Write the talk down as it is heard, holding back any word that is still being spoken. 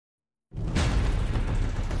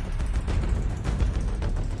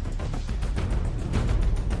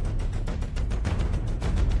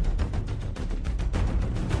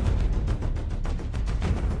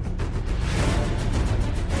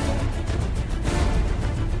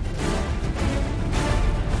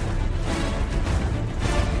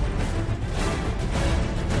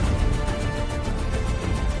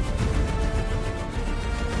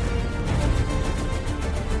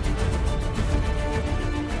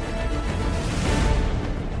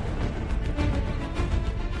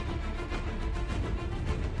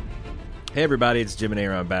Hey everybody, it's Jim and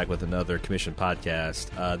Aaron back with another commission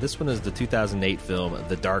podcast. This one is the 2008 film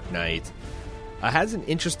The Dark Knight. It has an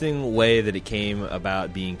interesting way that it came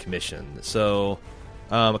about being commissioned. So,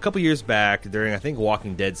 a couple years back, during I think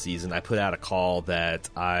Walking Dead season, I put out a call that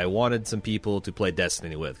I wanted some people to play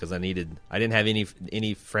Destiny with because I didn't have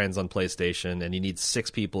any friends on PlayStation, and you need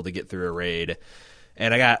 6 people to get through a raid.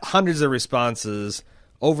 And I got hundreds of responses.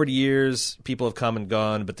 Over the years, people have come and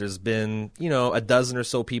gone, but there's been, a dozen or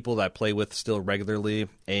so people that I play with still regularly,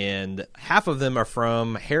 and half of them are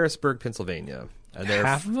from Harrisburg, Pennsylvania. And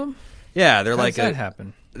half of them? Yeah, they're How like does that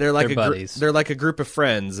happen? They're like buddies. They're like a group of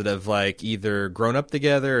friends that have like either grown up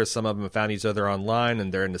together, or some of them have found each other online,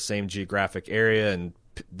 and they're in the same geographic area, and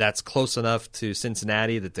that's close enough to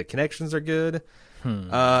Cincinnati that the connections are good.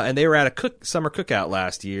 And they were at a summer cookout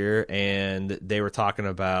last year, and they were talking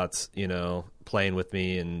about, playing with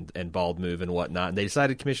me and Bald Move and whatnot. And they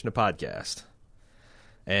decided to commission a podcast,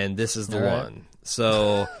 and this is the one.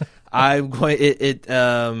 So I'm going.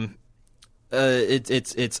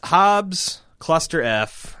 It's Hobbs, Cluster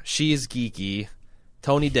F, She's Geeky,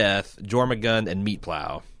 Tony Death, Jorma Gun, and Meat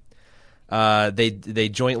Plow. They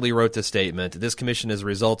jointly wrote the statement. This commission is a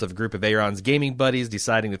result of a group of Aaron's gaming buddies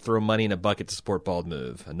deciding to throw money in a bucket to support Bald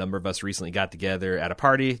Move. A number of us recently got together at a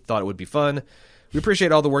party, thought it would be fun. We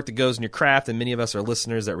appreciate all the work that goes in your craft, and many of us are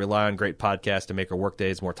listeners that rely on great podcasts to make our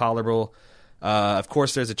workdays more tolerable. Of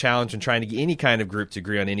course, there's a challenge in trying to get any kind of group to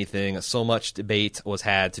agree on anything. So much debate was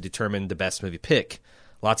had to determine the best movie pick.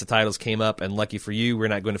 Lots of titles came up, and lucky for you, we're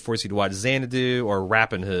not going to force you to watch Xanadu or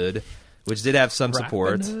Rappin' Hood, which did have some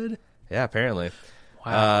support. Rappin' Hood? Yeah, apparently.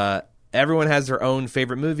 Wow. Everyone has their own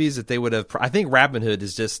favorite movies that they would have. I think Rappin' Hood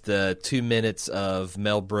is just the 2 minutes of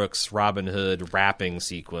Mel Brooks' Robin Hood rapping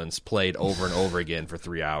sequence played over and over again for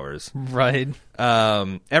 3 hours. Right.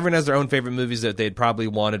 Everyone has their own favorite movies that they'd probably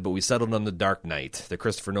wanted, but we settled on The Dark Knight, the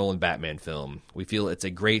Christopher Nolan Batman film. We feel it's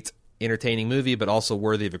a great, entertaining movie, but also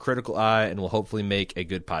worthy of a critical eye, and will hopefully make a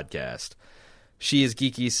good podcast. She is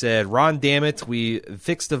Geeky said, Ron, damn it, we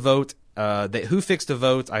fixed the vote. Who fixed the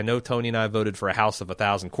vote? I know Tony and I voted for A House of a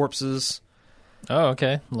Thousand Corpses. Oh,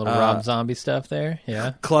 okay. A little Rob Zombie stuff there.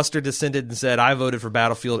 Yeah. Cluster descended and said, I voted for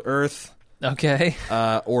Battlefield Earth. Okay.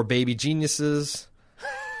 Or Baby Geniuses.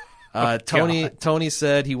 God. Tony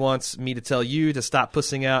said he wants me to tell you to stop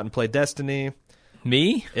pussing out and play Destiny.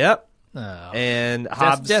 Me? Yep. Oh. And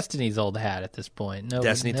Hobbs. Destiny's old hat at this point. No,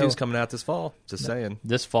 Destiny 2 is coming out this fall. Just saying.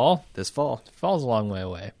 This fall? This fall. Fall's a long way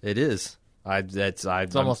away. It is. It's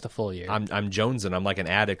almost a full year. I'm jonesing. I'm like an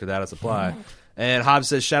addict without a supply. And Hobbs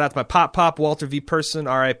says, shout out to my pop, Walter V. Person,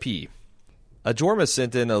 R.I.P. Jorma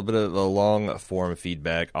sent in a bit of a long form of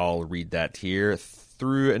feedback. I'll read that here.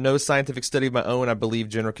 Through no scientific study of my own, I believe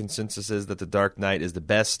general consensus is that The Dark Knight is the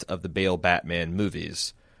best of the Bale Batman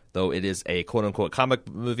movies. Though it is a quote-unquote comic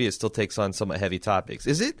movie, it still takes on somewhat heavy topics.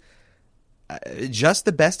 Is it just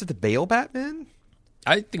the best of the Bale Batman?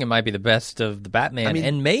 I think it might be the best of the Batman,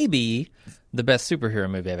 and maybe the best superhero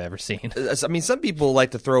movie I've ever seen. I mean, some people like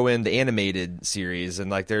to throw in the animated series, and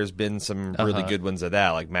like there's been some really good ones of that,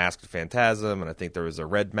 like Masked Phantasm, and I think there was a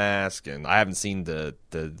Red Mask, and I haven't seen the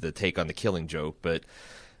take on the Killing Joke, but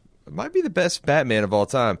it might be the best Batman of all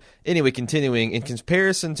time. Anyway, continuing, in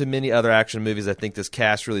comparison to many other action movies, I think this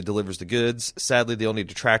cast really delivers the goods. Sadly, the only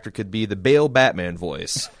detractor could be the Bale Batman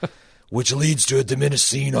voice. Which leads to a diminished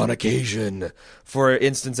scene on occasion. For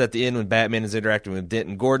instance, at the end when Batman is interacting with Dent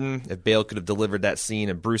and Gordon, if Bale could have delivered that scene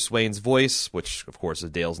in Bruce Wayne's voice, which of course is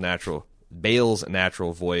Bale's natural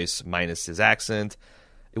voice minus his accent,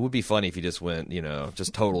 it would be funny if he just went,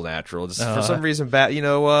 just total natural. Just for some reason,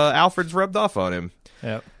 Alfred's rubbed off on him.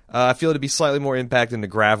 Yep. I feel to be slightly more impacted than the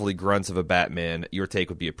gravelly grunts of a Batman. Your take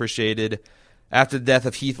would be appreciated. After the death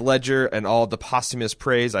of Heath Ledger and all the posthumous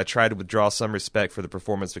praise, I try to withdraw some respect for the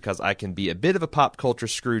performance because I can be a bit of a pop culture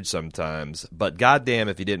Scrooge sometimes, but goddamn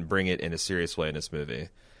if he didn't bring it in a serious way in this movie.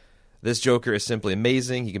 This Joker is simply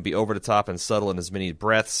amazing. He can be over the top and subtle in as many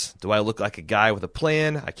breaths. Do I look like a guy with a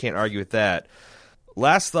plan? I can't argue with that.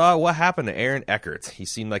 Last thought, what happened to Aaron Eckhart? He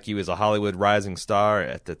seemed like he was a Hollywood rising star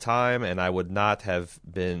at the time, and I would not have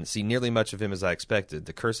seen nearly much of him as I expected.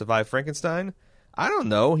 The Curse of I, Frankenstein? I don't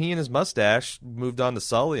know. He and his mustache moved on to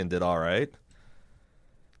Sully and did all right.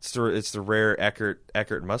 It's the rare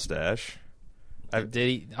Eckert mustache. Did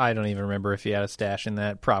he? I don't even remember if he had a stash in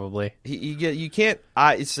that. Probably. You can't.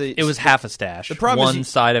 It was half a stash. The problem One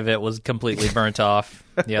side of it was completely burnt off.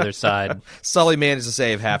 The other side, Sully managed to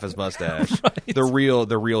save half his mustache. Right. The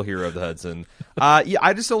real hero of the Hudson.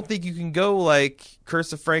 I just don't think you can go like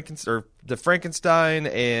Curse of Frankenstein or the Frankenstein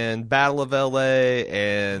and Battle of L.A.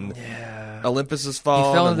 and Olympus has fallen.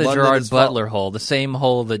 He fell into the London Gerard has Butler hole, the same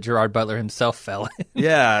hole that Gerard Butler himself fell in.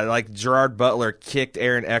 Yeah, like Gerard Butler kicked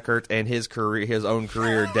Aaron Eckhart and his own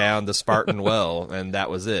career down the Spartan well, and that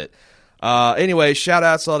was it. Anyway, shout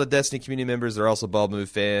outs to all the Destiny community members. They're also Bald Move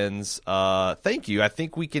fans. Thank you. I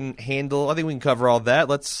think we can cover all that.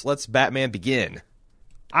 Let's Batman begin.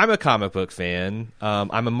 I'm a comic book fan.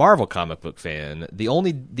 I'm a Marvel comic book fan. The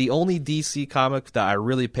only DC comic that I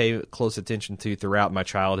really pay close attention to throughout my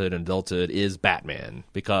childhood and adulthood is Batman,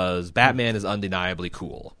 because Batman is undeniably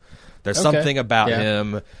cool. There's something about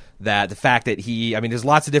him that the fact that there's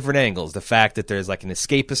lots of different angles. The fact that there's like an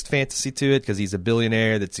escapist fantasy to it because he's a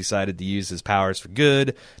billionaire that's decided to use his powers for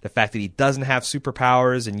good. The fact that he doesn't have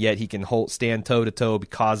superpowers and yet he can stand toe to toe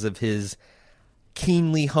because of his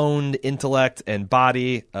keenly honed intellect and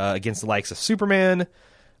body against the likes of Superman.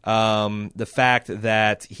 The fact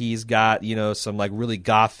that he's got some like really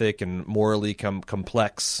gothic and morally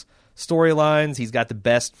complex storylines. He's got the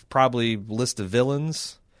best probably list of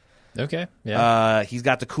villains. Okay. Yeah. He's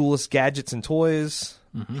got the coolest gadgets and toys.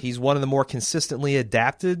 Mm-hmm. He's one of the more consistently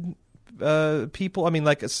adapted people. I mean,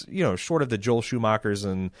 like, short of the Joel Schumachers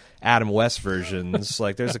and Adam West versions,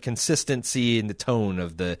 like there's a consistency in the tone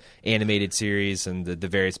of the animated series and the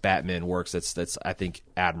various Batman works that's I think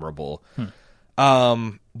admirable.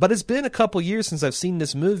 But it's been a couple years since I've seen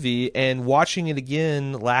this movie, and watching it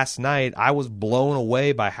again last night, I was blown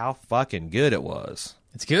away by how fucking good it was.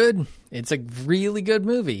 It's good. It's a really good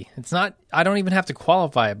movie. It's not. I don't even have to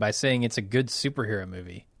qualify it by saying it's a good superhero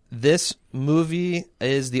movie. This movie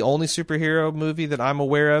is the only superhero movie that I'm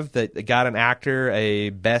aware of that got an actor a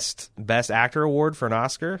best actor award for an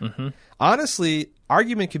Oscar. Mm-hmm. Honestly,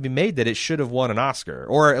 argument could be made that it should have won an Oscar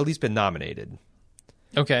or at least been nominated.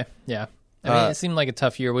 Okay, yeah. I mean, it seemed like a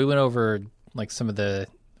tough year. We went over the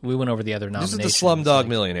other nominations. This is the Slumdog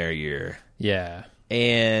Millionaire year. Yeah,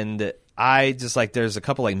 and I just there's a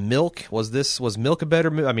couple like Milk. Was Milk a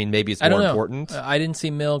better movie? I mean, maybe it's more important. I didn't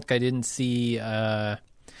see Milk. I didn't see.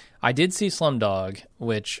 I did see Slumdog,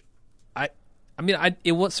 which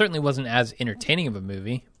it certainly wasn't as entertaining of a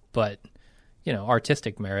movie, but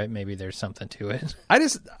artistic merit, maybe there's something to it.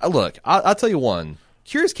 I'll tell you one.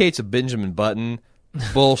 Curious Case of Benjamin Button,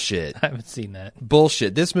 bullshit. I haven't seen that.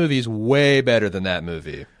 Bullshit. This movie is way better than that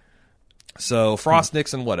movie. So Frost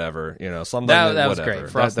Nixon, whatever, Slumdog, that was whatever.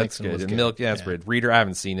 great. Frost that's Nixon good. was good. Milk, that's great. Reader, I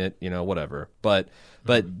haven't seen it, whatever. But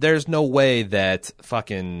there's no way that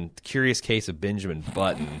fucking Curious Case of Benjamin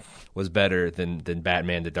Button was better than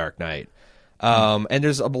Batman: The Dark Knight. And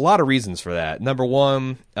there's a lot of reasons for that. Number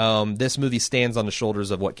one, this movie stands on the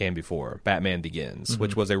shoulders of what came before, Batman Begins,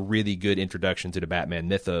 which was a really good introduction to the Batman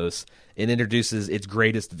mythos. It introduces its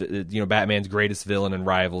greatest, Batman's greatest villain and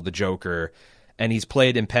rival, the Joker, and he's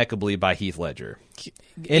played impeccably by Heath Ledger.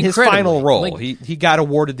 In his final role, he got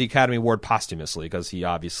awarded the Academy Award posthumously because he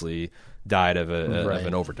obviously died of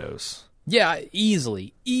an overdose. Yeah,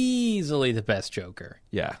 easily the best Joker.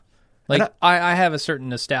 Yeah. I have a certain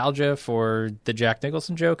nostalgia for the Jack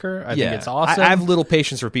Nicholson Joker. I think it's awesome. I have little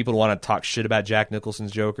patience for people who want to talk shit about Jack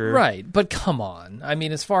Nicholson's Joker. Right, but come on. I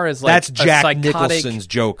mean, as far as that's Jack psychotic, Nicholson's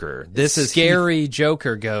Joker. This is scary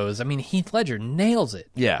Joker goes. I mean, Heath Ledger nails it.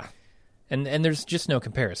 Yeah. And there's just no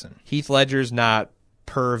comparison. Heath Ledger's not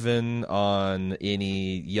perving on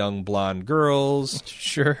any young blonde girls.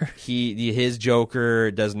 Sure. His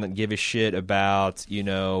Joker doesn't give a shit about,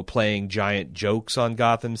 playing giant jokes on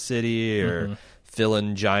Gotham City or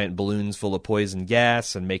filling giant balloons full of poison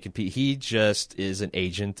gas and making he just is an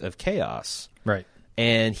agent of chaos. Right.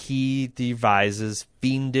 And he devises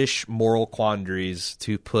fiendish moral quandaries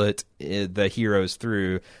to put the heroes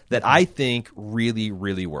through that I think really,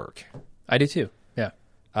 really work. I do too. Yeah.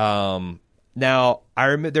 Now I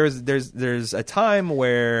remember there's a time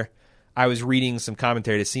where I was reading some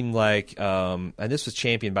commentary. It seemed like, and this was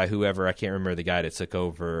championed by whoever, I can't remember the guy that took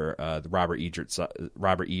over the Roger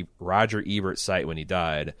Ebert's site when he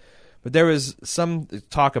died. But there was some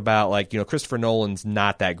talk about Christopher Nolan's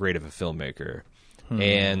not that great of a filmmaker.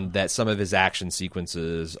 And that some of his action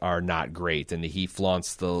sequences are not great, and that he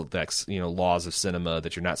flaunts the laws of cinema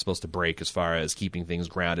that you're not supposed to break as far as keeping things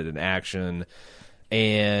grounded in action.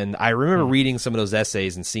 And I remember reading some of those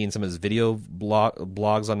essays and seeing some of his video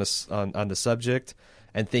blogs on the subject,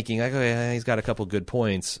 and thinking he's got a couple good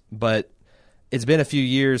points, but it's been a few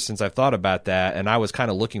years since I've thought about that, and I was kind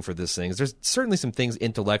of looking for these things. There's certainly some things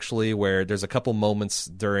intellectually where there's a couple moments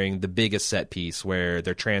during the biggest set piece where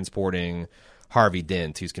they're transporting Harvey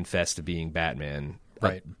Dent, who's confessed to being Batman.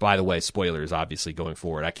 Right. By the way, spoilers, obviously, going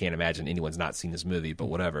forward. I can't imagine anyone's not seen this movie, but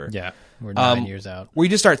whatever. Yeah, we're 9 years out. Where you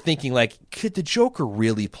just start thinking, could the Joker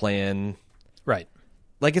really plan? Right.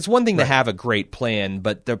 like it's one thing to have a great plan,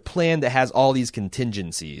 but the plan that has all these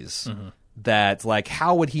contingencies that like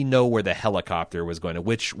how would he know where the helicopter was going to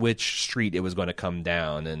which street it was going to come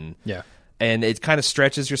down, and it kind of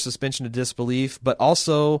stretches your suspension of disbelief, but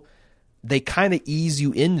also they kind of ease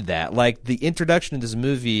you into that. Like the introduction of this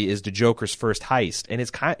movie is the Joker's first heist, and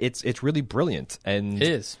it's really brilliant. And it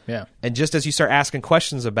is, yeah. And just as you start asking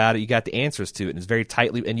questions about it, you got the answers to it, and it's very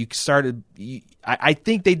tightly. And I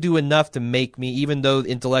think they do enough to make me, even though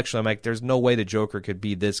intellectually I'm like, there's no way the Joker could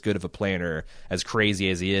be this good of a planner, as crazy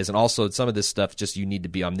as he is, and also some of this stuff just you need to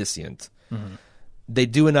be omniscient. They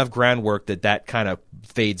do enough groundwork that kind of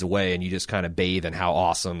fades away, and you just kind of bathe in how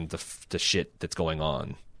awesome the shit that's going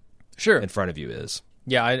on. Sure. In front of you is.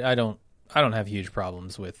 Yeah, I don't have huge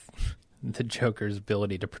problems with the Joker's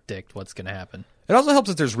ability to predict what's going to happen. It also helps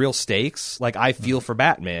that there's real stakes. Like I feel for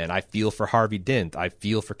Batman, I feel for Harvey Dent, I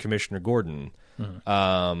feel for Commissioner Gordon.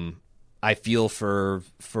 I feel for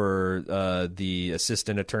the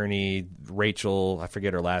assistant attorney Rachel. I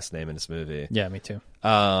forget her last name in this movie. Yeah, me too.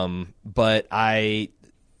 But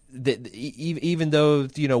even though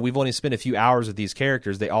we've only spent a few hours with these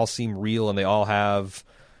characters, they all seem real and they all have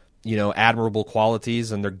admirable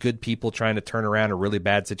qualities, and they're good people trying to turn around a really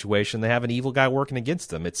bad situation. They have an evil guy working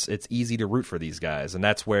against them. It's easy to root for these guys, and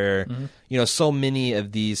that's where so many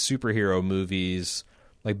of these superhero movies,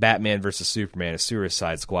 like Batman versus Superman,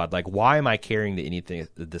 Suicide Squad, like why am I caring that anything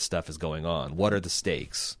this stuff is going on? What are the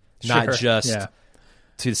stakes? Not just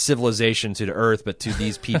to civilization, to the Earth, but to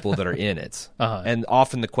these people that are in it. And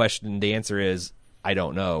often the answer is I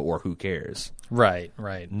don't know, or who cares. Right.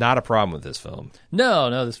 Not a problem with this film.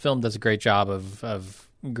 No, this film does a great job of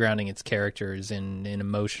grounding its characters in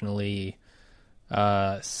emotionally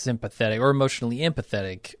sympathetic or emotionally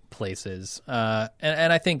empathetic places.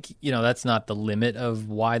 And I think, that's not the limit of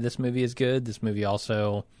why this movie is good. This movie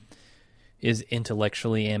also is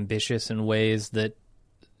intellectually ambitious in ways that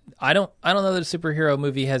I don't know that a superhero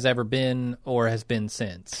movie has ever been or has been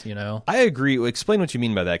since, I agree. Explain what you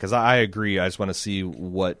mean by that, because I agree. I just want to see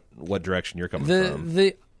what direction you're coming from.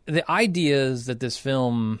 The ideas that this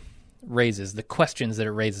film raises, the questions that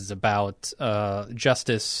it raises about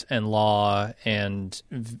justice and law and,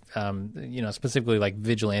 specifically like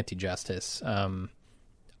vigilante justice,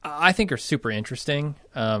 I think are super interesting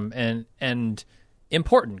and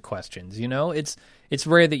important questions. It's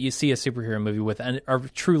rare that you see a superhero movie with a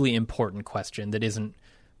truly important question that isn't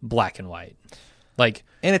black and white. Like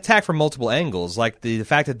and attacked from multiple angles, like the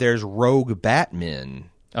fact that there's rogue Batmen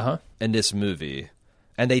in this movie,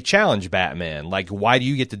 and they challenge Batman. Like, why do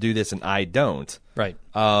you get to do this and I don't? Right.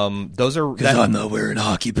 Those are because I'm not wearing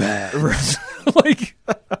hockey pads. Like,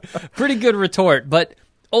 pretty good retort, but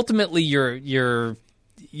ultimately you're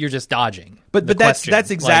just dodging. But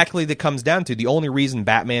that's exactly that comes down to the only reason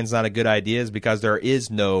Batman's not a good idea is because there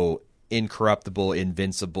is no incorruptible,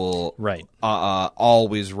 invincible, right,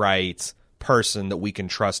 always right person that we can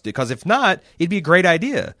trust. Because if not, it'd be a great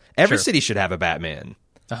idea. Every city should have a Batman.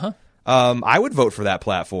 I would vote for that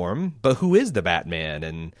platform, but who is the Batman?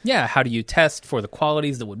 And how do you test for the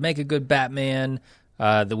qualities that would make a good Batman?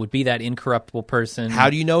 That would be that incorruptible person. How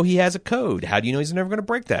do you know he has a code? How do you know he's never going to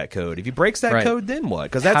break that code? If he breaks that code, then what?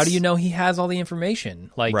 Because how do you know he has all the information?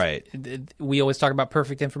 Like, right. We always talk about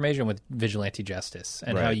perfect information with vigilante justice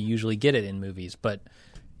and how you usually get it in movies. But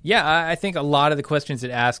I think a lot of the questions it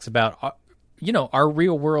asks about, our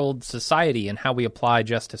real world society and how we apply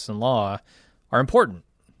justice and law are important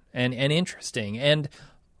and interesting and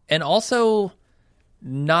also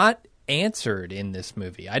not answered in this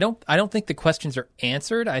movie. I don't think the questions are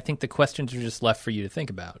answered. I think the questions are just left for you to think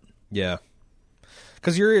about. Yeah.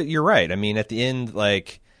 Because you're right. I mean, at the end,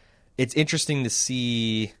 like, it's interesting to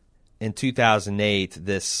see in 2008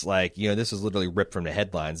 this, like, this was literally ripped from the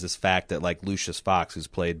headlines, this fact that, like, Lucius Fox, who's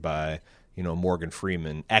played by, Morgan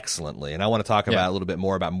Freeman excellently. And I want to talk about a little bit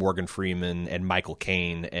more about Morgan Freeman and Michael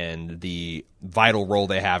Caine and the vital role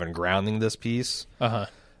they have in grounding this piece. But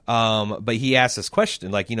he asked this question,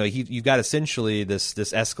 like, you've got essentially this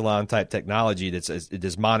Escalon type technology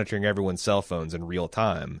that's monitoring everyone's cell phones in real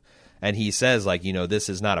time. And he says, like, this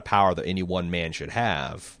is not a power that any one man should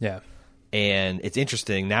have. Yeah. And it's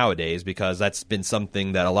interesting nowadays because that's been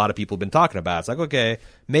something that a lot of people have been talking about. It's like, okay,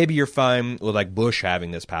 maybe you're fine with, like, Bush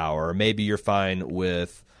having this power, or maybe you're fine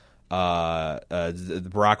with Barack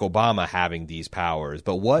Obama having these powers.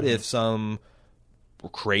 But what if some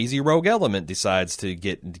crazy rogue element decides to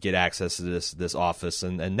get access to this office,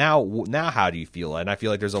 and now how do you feel? And I feel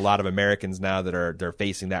like there's a lot of Americans now that they're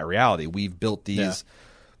facing that reality. We've built these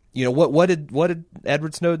what did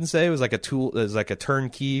Edward Snowden say? It was like a tool, it was like a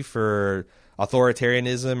turnkey for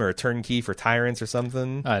authoritarianism or a turnkey for tyrants or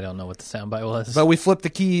something. I don't know what the soundbite was. But we flipped the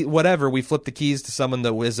key, whatever. We flipped the keys to someone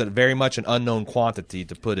that was very much an unknown quantity,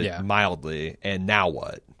 to put it mildly. And now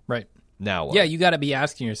what? Right. Now what? Yeah, you got to be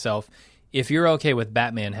asking yourself, if you're okay with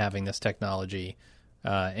Batman having this technology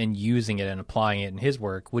and using it and applying it in his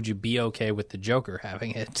work, would you be okay with the Joker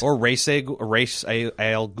having it? Or Ra's al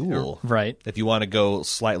Ghul. Right. If you want to go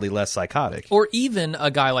slightly less psychotic. Or even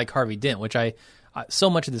a guy like Harvey Dent, which so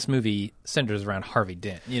much of this movie centers around Harvey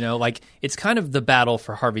Dent. You know, like, it's kind of the battle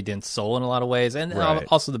for Harvey Dent's soul in a lot of ways, and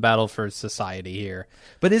also the battle for society here.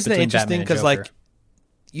 But isn't it interesting? Because, like,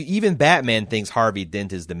 even Batman thinks Harvey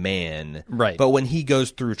Dent is the man. Right. But when he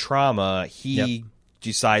goes through trauma, he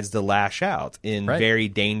decides to lash out in very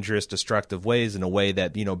dangerous, destructive ways, in a way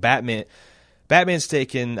that, you know, Batman's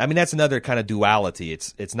taken. I mean, that's another kind of duality.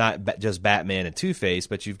 It's not just Batman and Two-Face,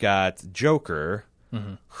 but you've got Joker,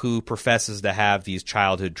 who professes to have these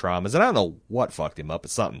childhood traumas. And I don't know what fucked him up,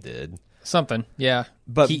 but something did. Something, yeah.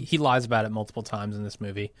 But he lies about it multiple times in this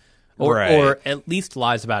movie. Or at least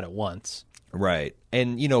lies about it once. Right.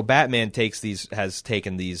 And, you know, Batman has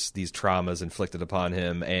taken these traumas inflicted upon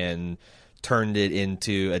him and turned it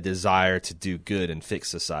into a desire to do good and fix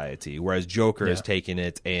society, whereas Joker has taken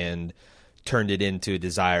it and turned it into a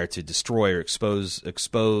desire to destroy or expose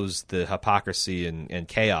the hypocrisy and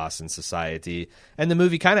chaos in society. And the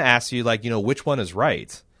movie kind of asks you, like, you know, which one is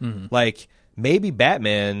right? Like, maybe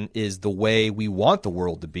Batman is the way we want the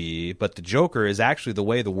world to be, but the Joker is actually the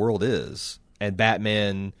way the world is. And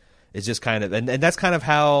Batman is just kind of, and that's kind of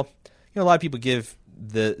how, you know, a lot of people give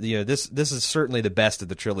this is certainly the best of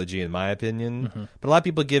the trilogy in my opinion, but a lot of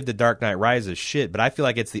people give The Dark Knight Rises shit, but I feel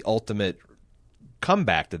like it's the ultimate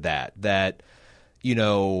comeback to that, you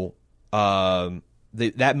know,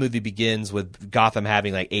 that movie begins with Gotham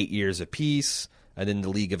having like 8 years of peace, and then the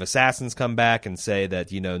League of Assassins come back and say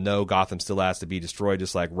that, you know, no, Gotham still has to be destroyed,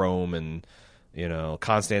 just like Rome and, you know,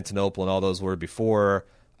 Constantinople and all those were before,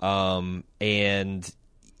 and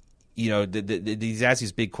you know, these ask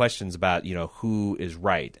these big questions about, you know, who is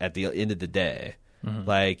right at the end of the day.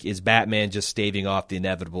 Like, is Batman just staving off the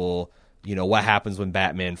inevitable? You know, what happens when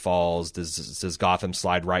Batman falls? Does Gotham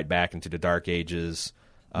slide right back into the Dark Ages?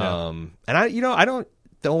 No. And I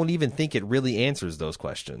don't even think it really answers those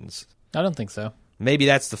questions. I don't think so. Maybe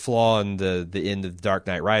that's the flaw in the end of The Dark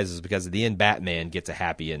Knight Rises, because at the end Batman gets a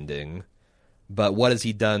happy ending. But what has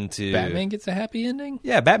he done to... Batman gets a happy ending?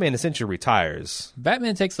 Yeah, Batman essentially retires.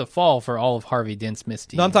 Batman takes the fall for all of Harvey Dent's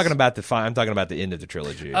misdeeds. No, I'm talking about the end of the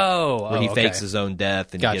trilogy. Where he fakes his own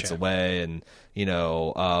death and he gets away, and, you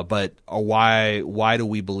know, but why do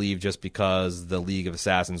we believe just because the League of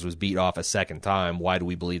Assassins was beat off a second time, why do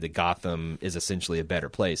we believe that Gotham is essentially a better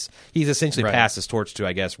place? He's essentially passed his torch to,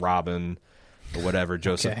 I guess, Robin or whatever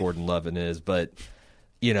Joseph Gordon-Levitt is, but,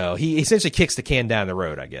 you know, he essentially kicks the can down the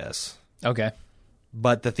road, I guess. Okay.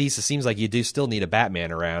 But the thesis seems like you do still need a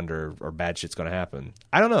Batman around, or bad shit's going to happen.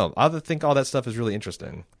 I don't know. I think all that stuff is really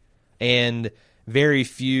interesting. And very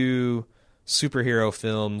few superhero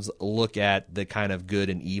films look at the kind of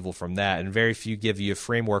good and evil from that. And very few give you a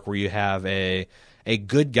framework where you have a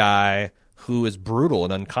good guy who is brutal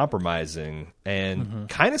and uncompromising and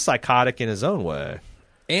kind of psychotic in his own way.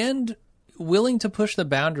 And willing to push the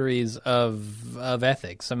boundaries of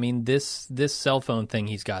ethics. I mean, this cell phone thing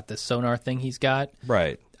he's got, this sonar thing he's got.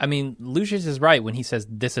 Right. I mean, Lucius is right when he says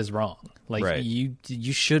this is wrong. Like, you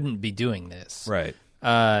shouldn't be doing this. Right.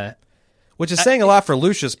 Which is saying a lot for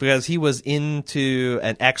Lucius, because he was into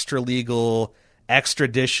an extra-legal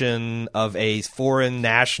extradition of a foreign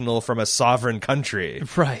national from a sovereign country.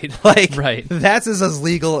 Right. Like, right. That's as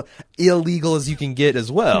illegal as you can get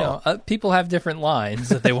as well. You know, people have different lines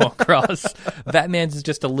that they won't cross. Batman's is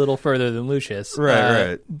just a little further than Lucius.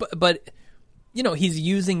 Right. But, you know, he's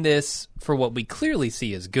using this for what we clearly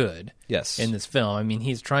see as good. Yes. In this film. I mean,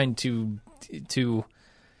 he's trying to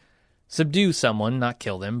subdue someone, not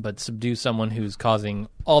kill them, but subdue someone who's causing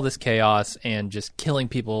all this chaos and just killing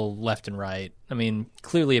people left and right. I mean,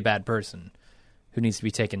 clearly a bad person who needs to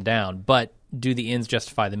be taken down. But do the ends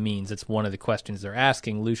justify the means? It's one of the questions they're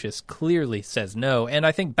asking. Lucius clearly says no. And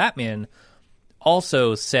I think Batman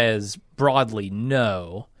also says broadly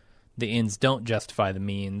no, the ends don't justify the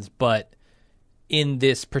means. But in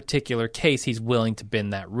this particular case, he's willing to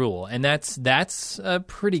bend that rule, and that's a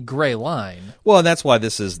pretty gray line. Well, and that's why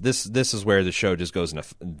this is where the show just goes into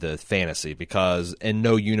the fantasy, because in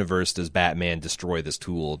no universe does Batman destroy this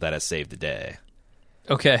tool that has saved the day.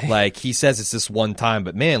 Okay, like he says it's this one time,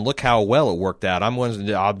 but man, look how well it worked out. I'm not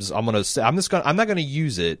going to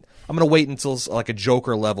use it. I'm going to wait until like a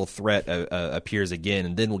Joker level threat appears again,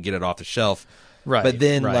 and then we'll get it off the shelf. Right. But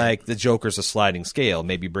then, right. like, the Joker's a sliding scale.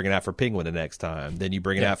 Maybe you bring it out for Penguin the next time. Then you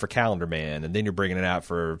bring it out for Calendar Man. And then you're bringing it out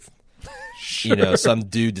for, Sure. you know, some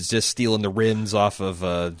dude that's just stealing the rims off of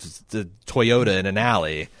the Toyota in an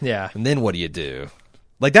alley. Yeah. And then what do you do?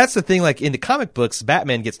 Like, that's the thing. Like, in the comic books,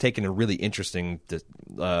 Batman gets taken in really interesting,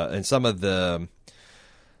 and some of the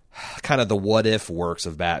kind of the what if works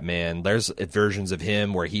of Batman. There's versions of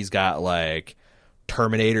him where he's got like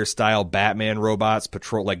Terminator style Batman robots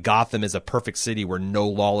patrol. Like, Gotham is a perfect city where no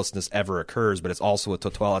lawlessness ever occurs, but it's also a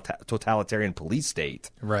totalitarian police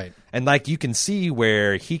state. Right. And like, you can see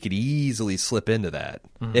where he could easily slip into that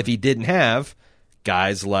if he didn't have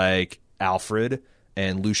guys like Alfred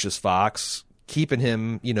and Lucius Fox keeping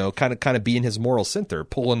him, you know, kind of being his moral center,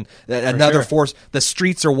 pulling another force. The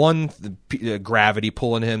streets are one gravity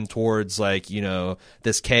pulling him towards, like, you know,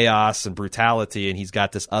 this chaos and brutality, and he's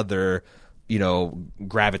got this other, you know,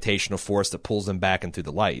 gravitational force that pulls him back into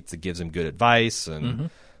the light, that gives him good advice. And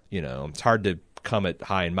you know, it's hard to come at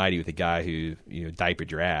high and mighty with a guy who, you know,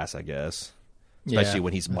 diapered your ass, I guess, especially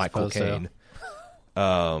when he's Michael Caine.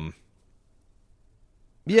 So.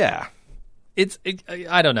 Yeah.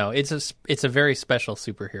 I don't know. It's a very special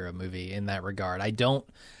superhero movie in that regard. I don't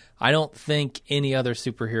think any other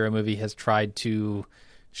superhero movie has tried to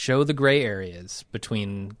show the gray areas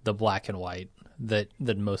between the black and white that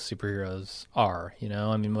most superheroes are. You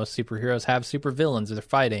know, I mean, most superheroes have supervillains that they're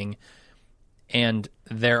fighting, and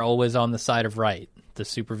they're always on the side of right. The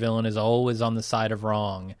supervillain is always on the side of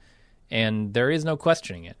wrong, and there is no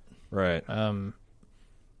questioning it. Right.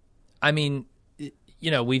 I mean, you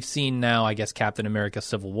know, we've seen now, I guess, Captain America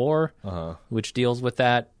Civil War, which deals with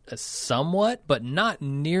that somewhat, but not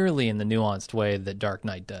nearly in the nuanced way that Dark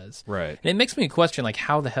Knight does. Right. And it makes me question, like,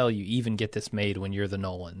 how the hell you even get this made when you're the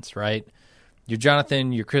Nolans, right? You're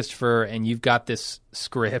Jonathan, you're Christopher, and you've got this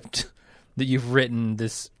script that you've written,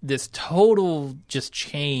 this total just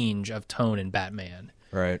change of tone in Batman.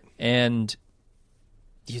 Right. And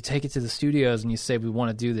you take it to the studios and you say, we want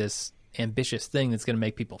to do this ambitious thing that's going to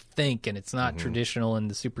make people think, and it's not traditional in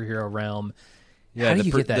the superhero realm. Yeah, how do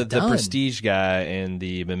you get that done? The Prestige guy and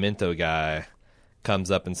the Memento guy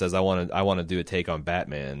comes up and says, I want to do a take on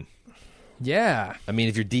Batman. Yeah. I mean,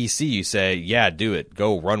 if you're DC, you say, yeah, do it.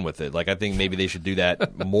 Go run with it. Like, I think maybe they should do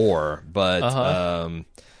that more. But,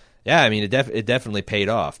 yeah, I mean, it definitely paid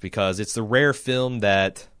off, because it's the rare film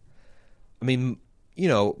that, I mean, you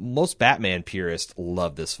know, most Batman purists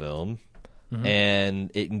love this film.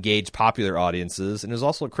 And it engaged popular audiences, and it was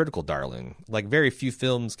also a critical darling. Like, very few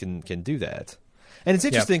films can do that. And it's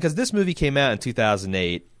interesting because this movie came out in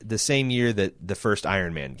 2008, the same year that the first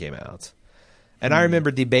Iron Man came out. And I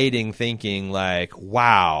remember debating, thinking, like,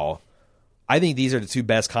 wow, I think these are the two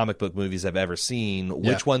best comic book movies I've ever seen.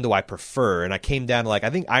 Which one do I prefer? And I came down to, like, I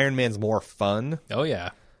think Iron Man's more fun. Oh, yeah.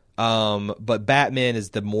 But Batman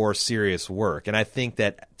is the more serious work. And I think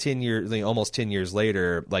that almost 10 years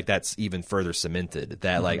later, like, that's even further cemented.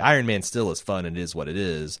 That, like, Iron Man still is fun and it is what it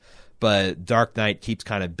is. But Dark Knight keeps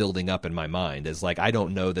kind of building up in my mind as, like, I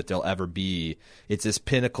don't know that there'll ever be, it's this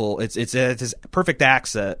pinnacle, it's this perfect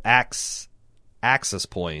access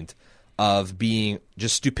point of being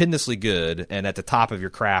just stupendously good and at the top of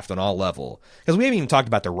your craft on all level. Because we haven't even talked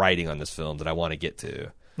about the writing on this film that I want to get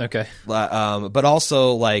to. Okay. But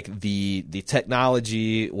also, like, the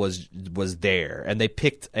technology was there, and they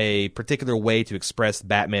picked a particular way to express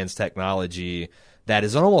Batman's technology that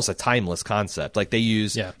is almost a timeless concept. Like, they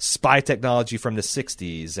use spy technology from the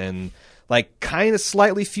 60s and, like, kind of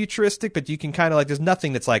slightly futuristic, but you can kind of, like, there's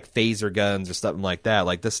nothing that's like phaser guns or something like that.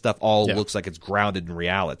 Like, this stuff all looks like it's grounded in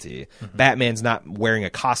reality. Batman's not wearing a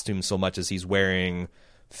costume so much as he's wearing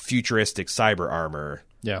futuristic cyber armor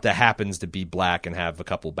that happens to be black and have a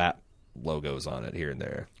couple bat logos on it here and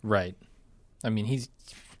there. Right. I mean, he's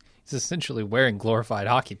essentially wearing glorified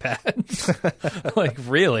hockey pads. Like,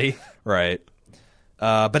 really? Right.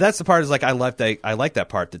 But that's the part is, like, I like that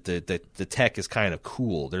part that the tech is kind of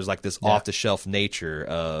cool. There's, like, this off the shelf nature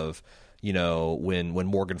of, you know, when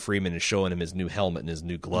Morgan Freeman is showing him his new helmet and his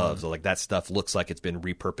new gloves, like, that stuff looks like it's been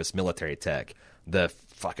repurposed military tech. The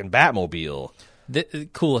fucking Batmobile. The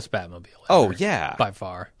coolest Batmobile ever, oh yeah, by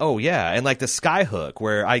far. Oh yeah, and, like, the Skyhook,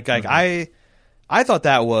 where I thought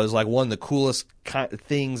that was, like, one of the coolest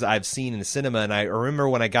things I've seen in the cinema. And I remember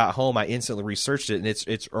when I got home, I instantly researched it, and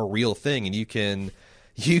it's a real thing. And you can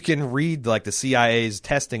read, like, the CIA's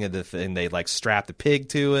testing of the thing. They, like, strap the pig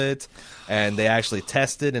to it, and they actually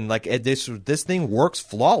test it, and, like, this thing works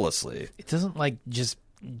flawlessly. It doesn't, like, just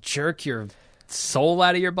jerk your soul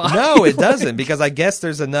out of your body? No, it doesn't, because I guess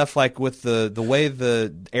there's enough, like with the way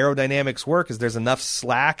the aerodynamics work, is there's enough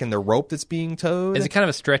slack in the rope that's being towed. Is it kind of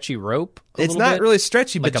a stretchy rope? It's not really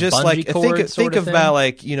stretchy, like but a just like bungee cord think of about thing?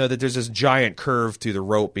 like, you know, that there's this giant curve to the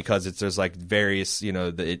rope because there's like various, you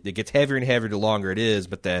know, it gets heavier and heavier the longer it is,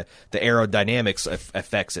 but the aerodynamics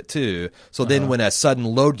affects it too. So then when a sudden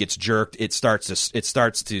load gets jerked, it starts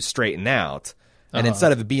to straighten out. And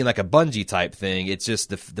instead of it being like a bungee type thing, it's just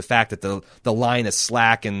the fact that the line is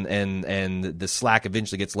slack and the slack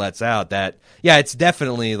eventually gets lets out. That, yeah, it's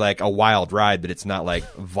definitely like a wild ride, but it's not like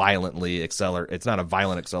it's not a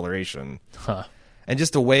violent acceleration. Huh. And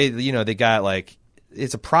just the way, you know, they got like,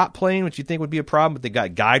 it's a prop plane, which you think would be a problem, but they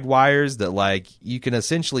got guide wires that like you can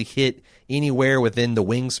essentially hit anywhere within the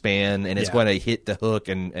wingspan, and it's going to hit the hook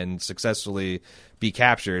and successfully be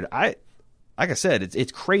captured. Like I said,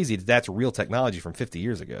 it's crazy that's real technology from 50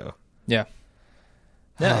 years ago. Yeah.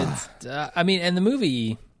 Yeah. I mean, and the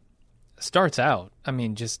movie starts out, I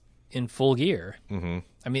mean, just in full gear. Mm-hmm.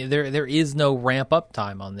 I mean, there is no ramp up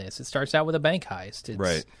time on this. It starts out with a bank heist.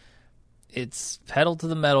 Right. It's pedal to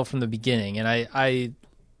the metal from the beginning, and I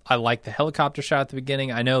like the helicopter shot at the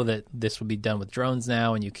beginning. I know that this will be done with drones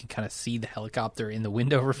now, and you can kind of see the helicopter in the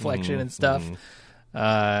window reflection and stuff.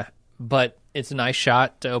 But it's a nice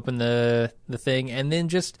shot to open the thing, and then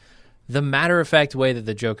just the matter-of-fact way that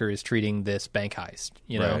the Joker is treating this bank heist.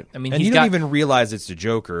 You know, Right. I mean, and he's you don't even realize it's the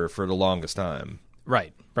Joker for the longest time.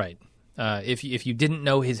 Right. If you didn't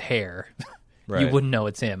know his hair, you Right. wouldn't know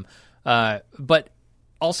it's him. But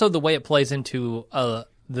also the way it plays into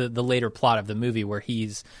the later plot of the movie, where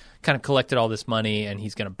he's kind of collected all this money and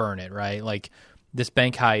he's going to burn it. Right, like this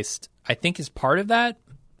bank heist, I think, is part of that.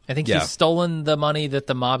 I think he's stolen the money that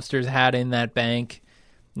the mobsters had in that bank.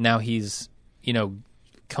 Now he's, you know,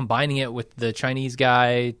 combining it with the Chinese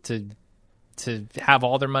guy to have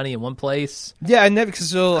all their money in one place. Yeah, I never.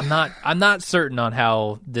 So I'm not certain on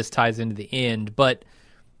how this ties into the end, but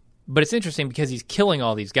it's interesting because he's killing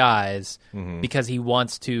all these guys because he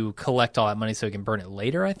wants to collect all that money so he can burn it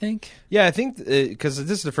later, I think. Yeah, I think because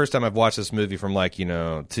this is the first time I've watched this movie from, like, you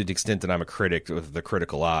know, to the extent that I'm a critic with the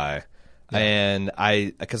critical eye. Yeah. And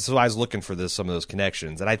I was looking for some of those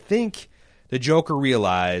connections, and I think the Joker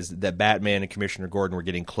realized that Batman and Commissioner Gordon were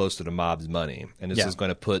getting close to the mob's money, and this was going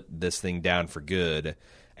to put this thing down for good,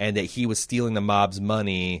 and that he was stealing the mob's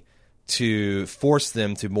money to force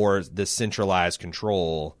them to more the centralized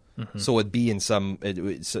control. So it'd be in some.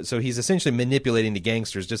 So he's essentially manipulating the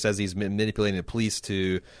gangsters, just as he's manipulating the police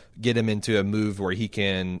to get him into a move where he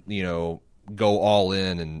can, you know, go all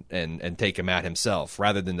in and take him out himself,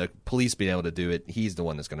 rather than the police being able to do it. He's the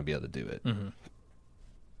one that's going to be able to do it. Mm-hmm.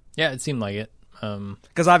 Yeah, it seemed like it.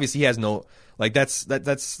 Because obviously he has no, like,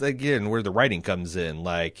 that's again where the writing comes in.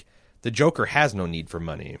 Like, the Joker has no need for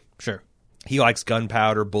money. Sure. He likes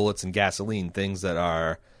gunpowder, bullets, and gasoline, things that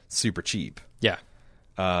are super cheap. Yeah.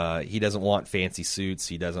 He doesn't want fancy suits.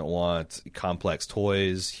 He doesn't want complex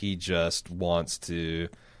toys. He just wants to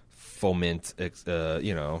foment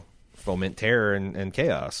terror and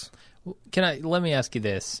chaos. Let me ask you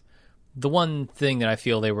this. The one thing that I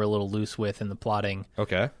feel they were a little loose with in the plotting.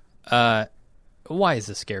 Okay. Why is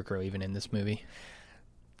the Scarecrow even in this movie?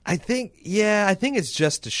 I think it's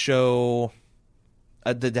just to show,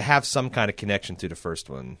 to have some kind of connection to the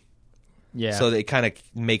first one. Yeah. So that it kind of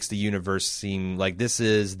makes the universe seem like this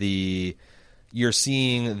is you're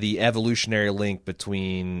seeing the evolutionary link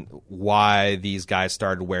between why these guys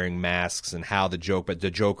started wearing masks and how the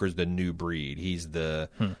Joker's the new breed. He's he's the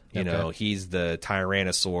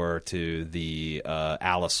Tyrannosaur to the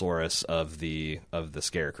Allosaurus of the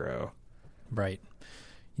Scarecrow. Right.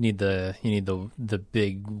 You need the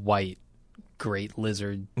big white great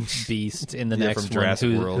lizard beast in the next from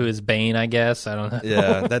Jurassic one, World. who is Bane, I guess. I don't know.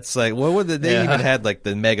 Yeah, that's like, what would they even had, like,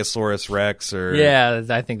 the Megasaurus Rex, or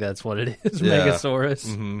I think that's what it is. Yeah.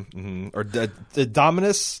 Megasaurus. Or the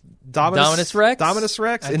Dominus Rex. Dominus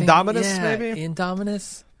Rex, I think, Indominus maybe.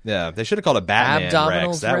 Indominus. Yeah, they should have called it Batman Abdominals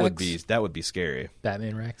Rex. That Rex? would be scary.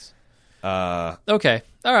 Batman Rex. Okay,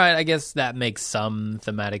 all right. I guess that makes some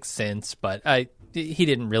thematic sense, but he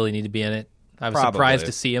didn't really need to be in it. I was surprised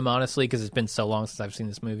to see him, honestly, because it's been so long since I've seen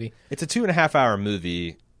this movie. It's a 2.5-hour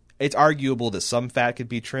movie. It's arguable that some fat could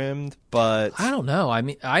be trimmed, but I don't know. I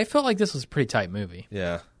mean, I felt like this was a pretty tight movie.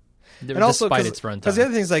 Yeah. And also, despite its runtime. Because the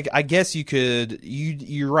other thing is, like, I guess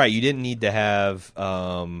you're right. You didn't need to have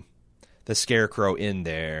the Scarecrow in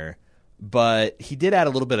there, But he did add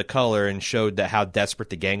a little bit of color and showed that how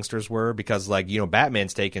desperate the gangsters were because, like, you know,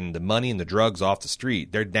 Batman's taking the money and the drugs off the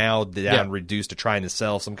street. They're now down reduced to trying to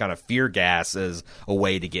sell some kind of fear gas as a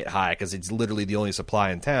way to get high because it's literally the only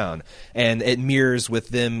supply in town. And it mirrors with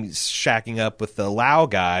them shacking up with the Lau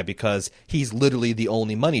guy because he's literally the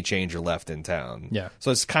only money changer left in town. Yeah.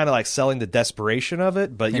 So it's kind of like selling the desperation of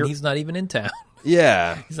it, but he's not even in town.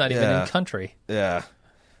 Yeah. He's not even in country. Yeah.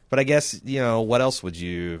 But I guess, you know,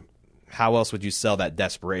 how else would you sell that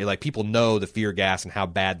desperation? Like, people know the fear gas and how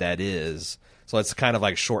bad that is. So it's kind of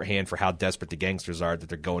like shorthand for how desperate the gangsters are that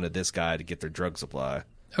they're going to this guy to get their drug supply.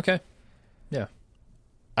 Okay. Yeah.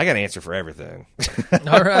 I got an answer for everything.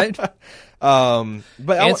 All right.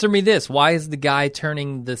 But answer me this. Why is the guy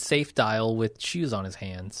turning the safe dial with shoes on his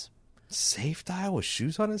hands? Safe dial with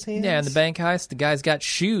shoes on his hands? Yeah, in the bank heist, the guy's got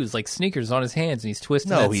shoes, like sneakers, on his hands, and he's twisting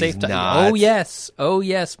No, that safe he's dial. not. Oh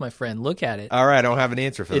yes, my friend. Look at it. All right, I don't have an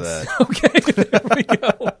answer for that. Okay, there we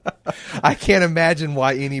go. I can't imagine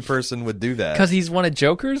why any person would do that. Because he's one of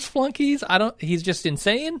Joker's flunkies? He's just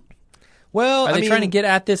insane? Well, Are they trying to get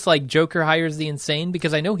at this like Joker hires the insane?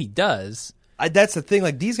 Because I know he does. That's the thing.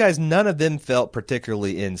 Like, these guys, none of them felt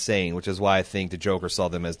particularly insane, which is why I think the Joker saw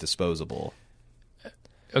them as disposable.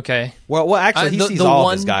 Okay. Well, actually, he sees all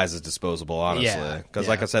of his guys as disposable, honestly. Yeah, Because,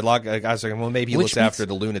 like I said, I was like, well, maybe he looks after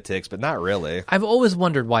the lunatics, but not really. I've always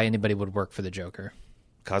wondered why anybody would work for the Joker.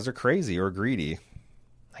 Because they're crazy or greedy.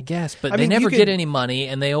 I guess, but they never get any money,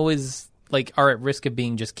 and they always like are at risk of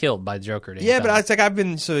being just killed by the Joker. Yeah, but it's like I've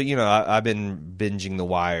been binging The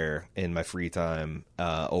Wire in my free time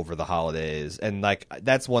over the holidays, and like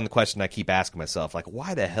that's one question I keep asking myself: like,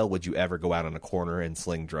 why the hell would you ever go out on a corner and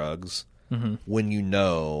sling drugs when you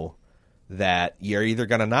know that you're either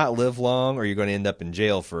going to not live long or you're going to end up in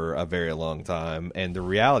jail for a very long time? And the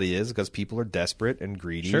reality is because people are desperate and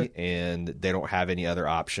greedy and they don't have any other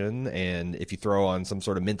option. And if you throw on some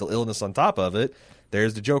sort of mental illness on top of it,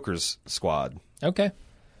 there's the Joker's squad. Okay.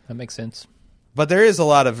 That makes sense. But there is a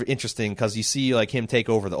lot of interesting because you see like him take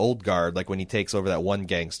over the old guard, like when he takes over that one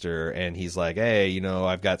gangster and he's like, hey, you know,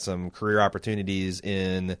 I've got some career opportunities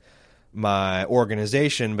in my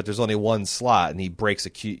organization, but there's only one slot, and he breaks a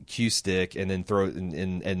cue stick and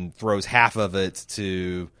then throws half of it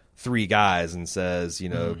to three guys and says, you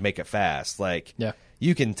know, make it fast. Like,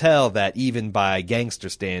 you can tell that even by gangster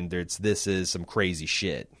standards, this is some crazy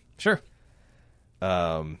shit. Sure.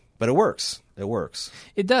 But it works. It works.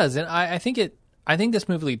 It does, and I think this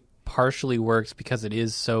movie partially works because it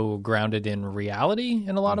is so grounded in reality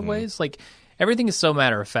in a lot of ways. Like, everything is so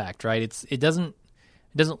matter of fact, right? It doesn't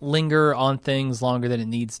linger on things longer than it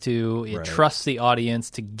needs to. It trusts the audience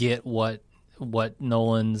to get what the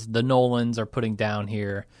Nolans are putting down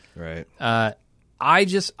here. Right. I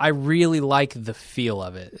really like the feel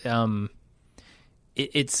of it.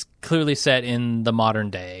 It's clearly set in the modern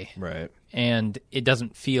day. Right. And it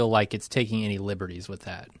doesn't feel like it's taking any liberties with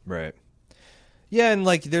that. Right. Yeah, and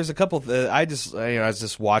like there's a couple. I was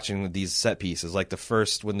just watching these set pieces. Like the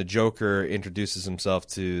first when the Joker introduces himself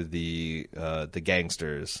to the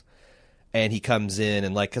gangsters, and he comes in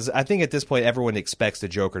and like because I think at this point everyone expects the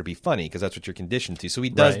Joker to be funny because that's what you're conditioned to. So he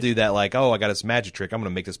does do that. Like, oh, I got this magic trick. I'm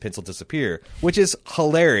going to make this pencil disappear, which is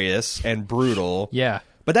hilarious and brutal. Yeah.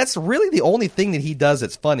 But that's really the only thing that he does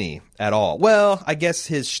that's funny at all. Well, I guess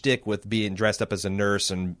his shtick with being dressed up as a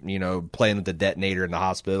nurse and, you know, playing with the detonator in the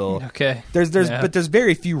hospital. Okay. But there's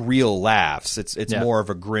very few real laughs. It's more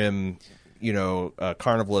of a grim, you know,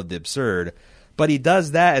 carnival of the absurd. But he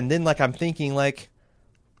does that, and then like I'm thinking like,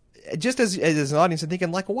 just as an audience, I'm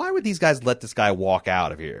thinking like, why would these guys let this guy walk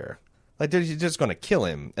out of here? Like they're just going to kill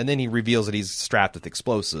him, and then he reveals that he's strapped with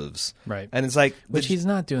explosives. Right. And it's like, which he's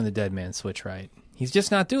not doing the dead man switch right. He's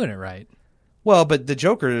just not doing it right. Well, but the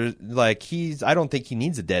Joker, like, I don't think he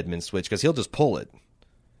needs a Deadman switch because he'll just pull it.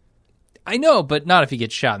 I know, but not if he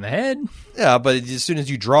gets shot in the head. Yeah, but as soon as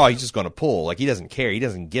you draw, he's just going to pull. Like, he doesn't care. He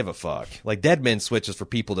doesn't give a fuck. Like, Deadman switch is for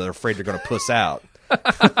people that are afraid they're going to puss out.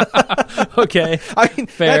 Okay. I mean,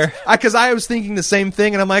 fair. Because I was thinking the same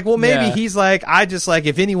thing, and I'm like, well, maybe he's like,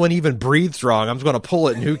 if anyone even breathes wrong, I'm just going to pull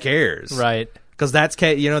it, and who cares? Right. Because that's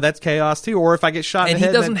chaos too. Or if I get shot in the head,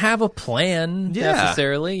 and he doesn't have a plan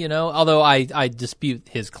necessarily, you know. Although I dispute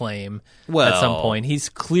his claim. At some point, he's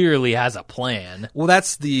clearly has a plan. Well,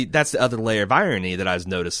 that's the other layer of irony that I was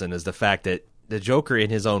noticing is the fact that the Joker, in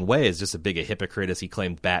his own way, is just as big a hypocrite as he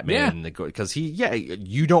claimed Batman. Because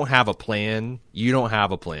you don't have a plan. You don't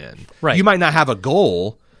have a plan. Right. You might not have a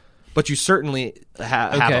goal, but you certainly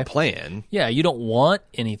have a plan. Yeah, you don't want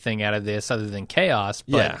anything out of this other than chaos.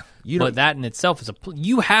 But, but that in itself is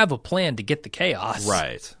you have a plan to get the chaos.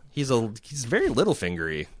 Right. He's very little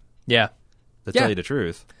fingery. Yeah. To tell you the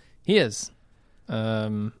truth. He is. Let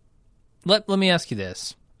me ask you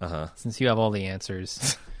this, since you have all the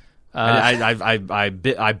answers. I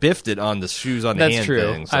biffed it on the shoes on the That's hand true.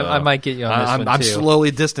 thing. So I might get you on this one, I'm too.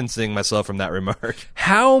 slowly distancing myself from that remark.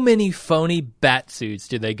 How many phony bat suits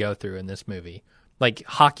do they go through in this movie? Like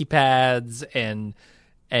hockey pads and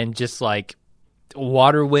just like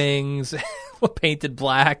water wings painted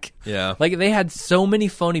black. Yeah. Like they had so many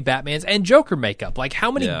phony Batmans and Joker makeup. Like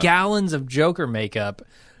how many gallons of Joker makeup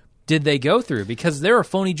did they go through? Because there are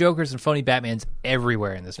phony Jokers and phony Batmans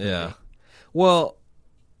everywhere in this movie. Yeah. Well,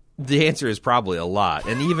 the answer is probably a lot.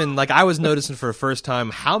 And even, like, I was noticing for the first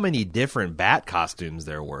time how many different Bat costumes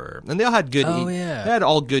there were. And they all had good, they had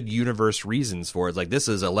all good universe reasons for it. Like, this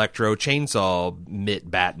is Electro Chainsaw Mitt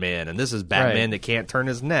Batman, and this is Batman that can't turn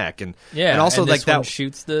his neck. And also, and like, this that one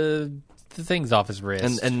shoots the things off his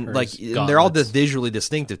wrist. And like, and they're all just visually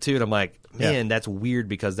distinctive, too. And I'm like, man, that's weird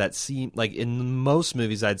because that seemed, like, in most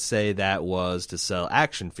movies, I'd say that was to sell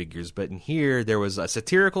action figures. But in here, there was a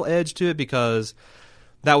satirical edge to it because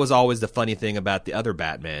that was always the funny thing about the other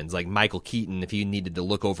Batmans. Like Michael Keaton, if he needed to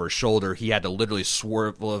look over his shoulder, he had to literally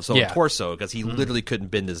swerve his own torso because he literally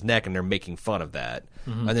couldn't bend his neck, and they're making fun of that.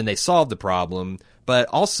 And then they solved the problem. But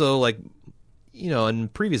also, like, you know, in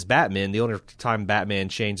previous Batman, the only time Batman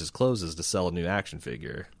changed his clothes is to sell a new action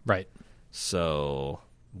figure. Right. So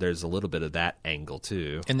there's a little bit of that angle,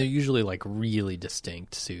 too. And they're usually, like, really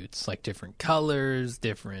distinct suits, like different colors,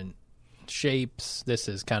 different shapes. This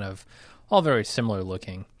is kind of all very similar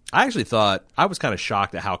looking. I actually thought, I was kind of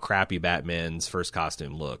shocked at how crappy Batman's first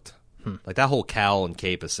costume looked. Like that whole cowl and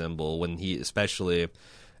cape assemble when he especially,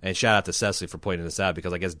 and shout out to Cecily for pointing this out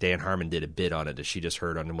because I guess Dan Harmon did a bit on it that she just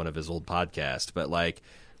heard on one of his old podcasts. But like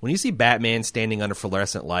when you see Batman standing under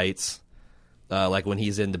fluorescent lights, like when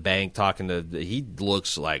he's in the bank talking to, he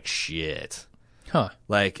looks like shit. Huh.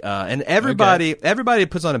 Like, and everybody that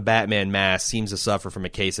puts on a Batman mask seems to suffer from a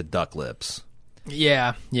case of duck lips.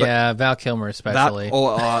 Yeah, Val Kilmer especially.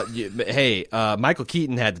 Michael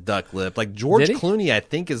Keaton had the duck lip. Like George Clooney, I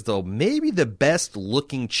think is maybe the best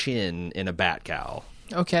looking chin in a bat cowl.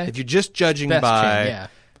 Okay, if you're just judging by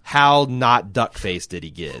how not duck faced did he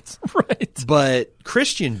get, right? But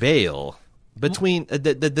Christian Bale between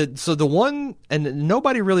the one, and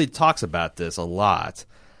nobody really talks about this a lot,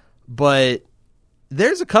 but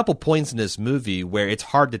there's a couple points in this movie where it's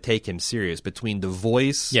hard to take him serious between the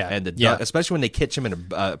voice and the duck, especially when they catch him in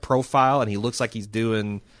a profile and he looks like he's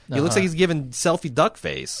doing, he looks like he's giving selfie duck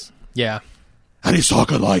face. Yeah. And he's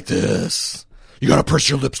talking like this. You gotta push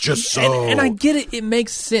your lips just so. And I get it. It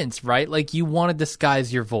makes sense, right? Like you want to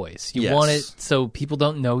disguise your voice. You want it so people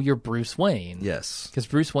don't know you're Bruce Wayne. Yes. Because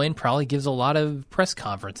Bruce Wayne probably gives a lot of press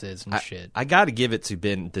conferences and shit. I got to give it to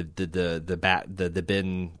Ben,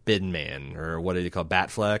 the Ben man, or what do they call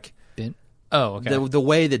Batfleck? Ben. Oh, okay. The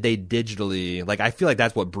way that they digitally, like, I feel like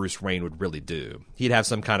that's what Bruce Wayne would really do. He'd have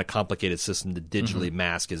some kind of complicated system to digitally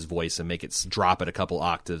mask his voice and make it drop it a couple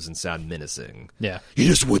octaves and sound menacing. Yeah. You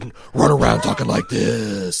just wouldn't run around talking like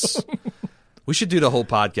this. We should do the whole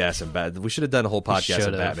podcast we should have done a whole podcast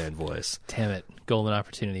in Batman voice. Damn it. Golden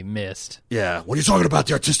opportunity missed. Yeah. When you're talking about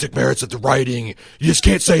the artistic merits of the writing, you just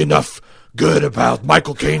can't say enough good about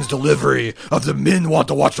Michael Caine's delivery of the men want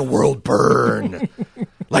to watch the world burn.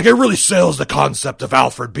 Like, it really sells the concept of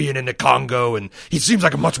Alfred being in the Congo, and he seems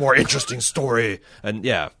like a much more interesting story. And,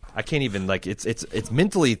 yeah, I can't even, like, it's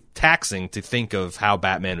mentally taxing to think of how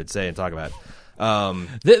Batman would say and talk about.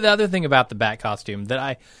 The other thing about the Bat costume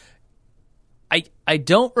that I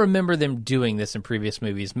don't remember them doing this in previous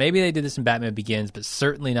movies. Maybe they did this in Batman Begins, but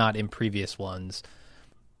certainly not in previous ones.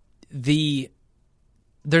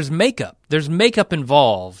 There's makeup. There's makeup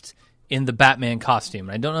involved in the Batman costume.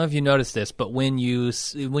 And I don't know if you noticed this, but when you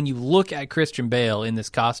look at Christian Bale in this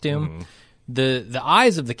costume, the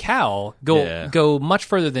eyes of the cowl go much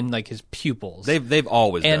further than like his pupils. They've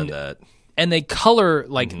always done that. And they color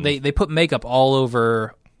like they put makeup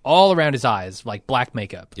all around his eyes, like black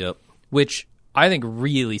makeup. Yep. Which I think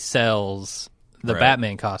really sells the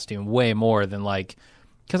Batman costume way more than like,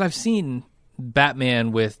 because I've seen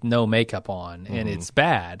Batman with no makeup on and it's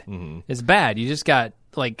bad. It's bad. You just got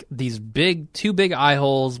like these two big eye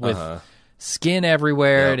holes with skin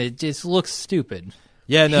everywhere, and it just looks stupid.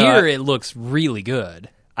 Yeah, no, here it looks really good.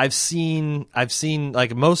 I've seen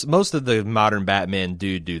like most of the modern Batman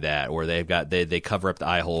do that, where they cover up the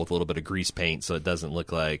eye hole with a little bit of grease paint so it doesn't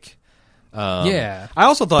look like. I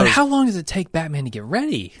also thought, but how long does it take Batman to get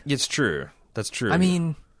ready? It's true. That's true. I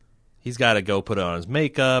mean, He's got to go put on his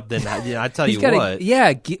makeup. Then I tell He's you gotta, what.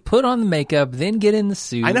 yeah, put on the makeup, then get in the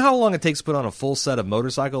suit. I know how long it takes to put on a full set of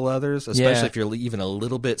motorcycle leathers, especially Yeah. if you're even a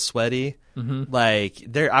little bit sweaty. Like,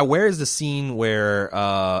 where is the scene where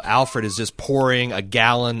Alfred is just pouring a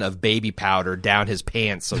gallon of baby powder down his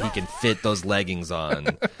pants so he can fit those leggings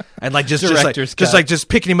on, and like just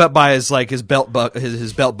picking him up by his belt buckle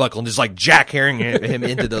and just like jackhammering him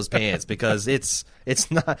into those pants because it's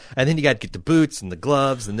not. And then you got to get the boots and the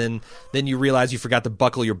gloves, and then you realize you forgot to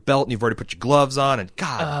buckle your belt and you've already put your gloves on, and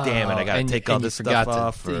God damn it, I got to take all this stuff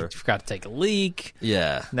off. You forgot to take a leak.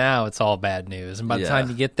 Yeah. Now it's all bad news, and by the time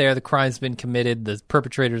you get there, the crime's been committed. The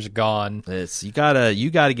perpetrators are gone. You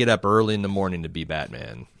gotta get up early in the morning to be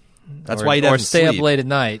Batman. That's why he doesn't stay sleep. up late at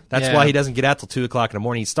night. That's why he doesn't get out till 2:00 in the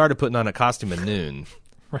morning. He started putting on a costume at noon.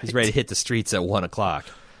 Right. He's ready to hit the streets at 1:00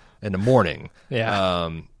 in the morning.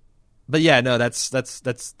 Yeah. But yeah, no, that's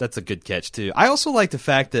a good catch too. I also like the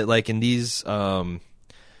fact that like in these, they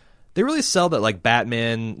really sell that like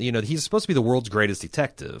Batman. You know, he's supposed to be the world's greatest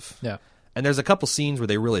detective. Yeah. And there's a couple scenes where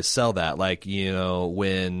they really sell that, like, you know,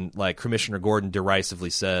 when like Commissioner Gordon derisively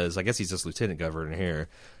says, I guess he's just Lieutenant Governor here,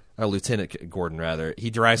 or Lieutenant Gordon rather. He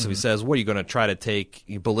derisively says, "What are you going to try to take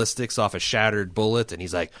ballistics off a shattered bullet?" And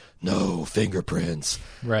he's like, "No, fingerprints."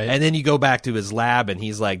 Right. And then you go back to his lab, and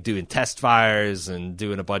he's like doing test fires and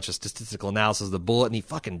doing a bunch of statistical analysis of the bullet, and he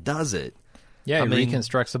fucking does it. Yeah, I he mean,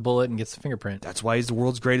 reconstructs the bullet and gets the fingerprint. That's why he's the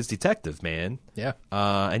world's greatest detective, man. Yeah.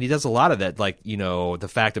 And he does a lot of that, like, you know, the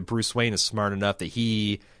fact that Bruce Wayne is smart enough that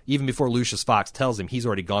he, even before Lucius Fox tells him, he's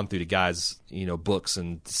already gone through the guy's, you know, books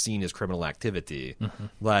and seen his criminal activity.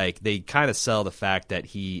 Like, they kind of sell the fact that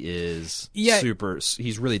he is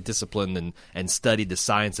he's really disciplined and studied the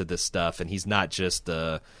science of this stuff, and he's not just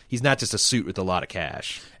a suit with a lot of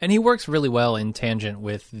cash. And he works really well in tandem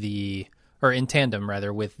with the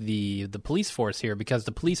police force here, because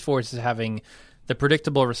the police force is having the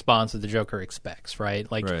predictable response that the Joker expects,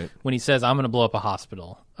 right? Like when he says, "I'm going to blow up a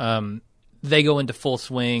hospital," they go into full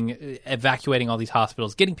swing, evacuating all these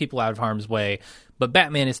hospitals, getting people out of harm's way. But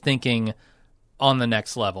Batman is thinking on the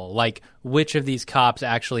next level, like which of these cops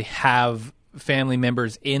actually have family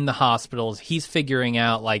members in the hospitals. He's figuring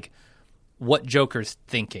out like what Joker's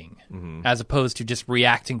thinking, as opposed to just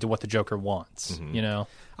reacting to what the Joker wants, you know?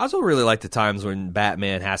 I also really like the times when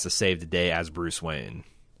Batman has to save the day as Bruce Wayne.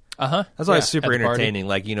 That's always super entertaining.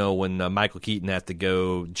 Like, you know, when Michael Keaton has to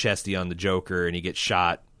go chesty on the Joker and he gets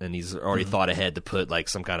shot and he's already thought ahead to put like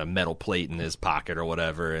some kind of metal plate in his pocket or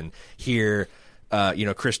whatever. And here, you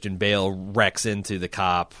know, Christian Bale wrecks into the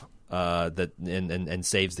cop and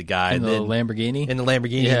saves the guy In the Lamborghini, and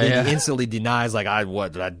then he instantly denies, like, I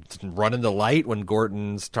run into light when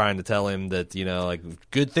Gordon's trying to tell him that, you know, like,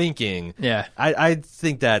 good thinking. Yeah, I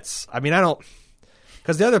think that's, I mean, I don't,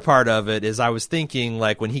 because the other part of it is I was thinking,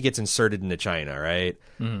 like, when he gets inserted into China, right?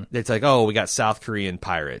 It's like, oh, we got South Korean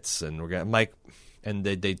pirates, and we're gonna, like, and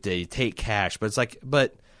they take cash, but it's like,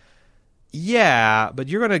 but. Yeah, but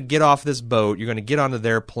you're going to get off this boat, you're going to get onto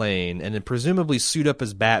their plane, and then presumably suit up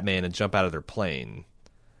as Batman and jump out of their plane.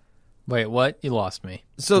 Wait, what? You lost me.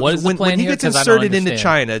 So what is the plan when he here? gets inserted into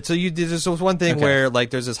China, so there's one thing where like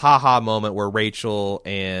there's this ha-ha moment where Rachel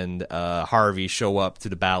and Harvey show up to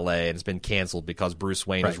the ballet, and it's been canceled because Bruce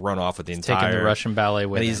Wayne has run off with the entire taking the Russian ballet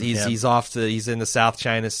with him. He's off to, he's in the South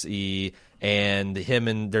China Sea. And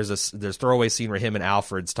there's throwaway scene where him and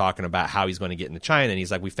Alfred's talking about how he's going to get into China, and he's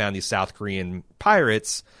like, we found these South Korean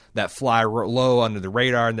pirates that fly low under the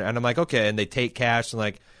radar, and I'm like, okay, and they take cash, and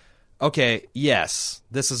like, okay, yes,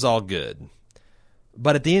 this is all good,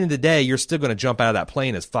 but at the end of the day, you're still going to jump out of that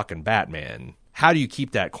plane as fucking Batman. How do you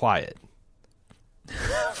keep that quiet?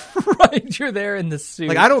 Right, you're there in the suit.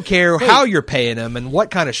 Like, I don't care how you're paying him and what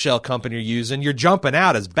kind of shell company you're using. You're jumping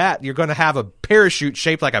out as Bat. You're going to have a parachute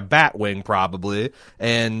shaped like a bat wing, probably,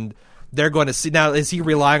 and they're going to see. Now, is he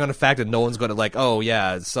relying on the fact that no one's going to, like, oh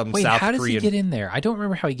yeah, some South Korean? How does he get in there? I don't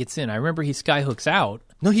remember how he gets in. I remember he skyhooks out.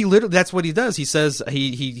 No, he literally, that's what he does. He says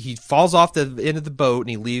he falls off the end of the boat and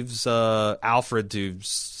he leaves Alfred to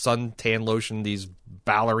suntan lotion these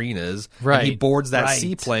ballerinas. Right. And he boards that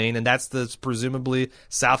seaplane, and that's the presumably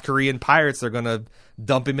South Korean pirates. They're going to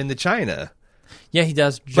dump him into China. Yeah, he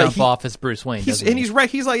does jump off as Bruce Wayne. And he's right.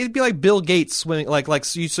 He's like, it'd be like Bill Gates swimming.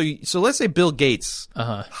 So let's say Bill Gates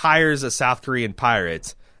hires a South Korean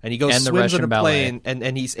pirate. And he goes and swims in a plane, and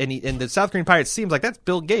the South Korean pirate seems like that's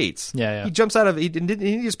Bill Gates. Yeah. He jumps out of he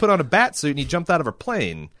just put on a bat suit and he jumped out of a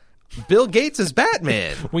plane. Bill Gates is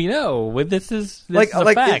Batman. We know. This is a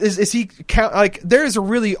fact. Is he count? Like, there is a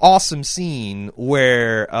really awesome scene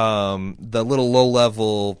where the little low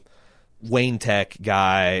level Wayne Tech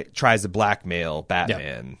guy tries to blackmail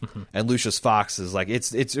Batman, and Lucius Fox is like, it's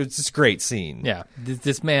this great scene. Yeah,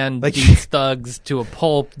 this man beats thugs to a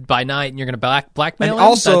pulp by night, and you're going to blackmail and him?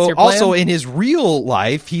 That's your plan? Also in his real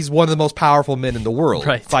life, he's one of the most powerful men in the world,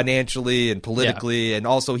 right. financially and politically, and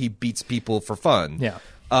also he beats people for fun. Yeah,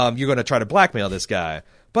 you're going to try to blackmail this guy,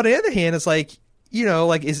 but on the other hand, it's like, you know,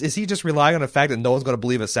 like, is he just relying on the fact that no one's going to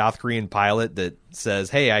believe a South Korean pilot that says,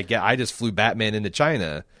 hey, I just flew Batman into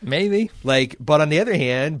China? Maybe. Like, but on the other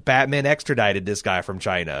hand, Batman extradited this guy from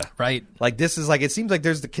China. Right. Like, this is like, it seems like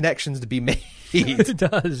there's the connections to be made. It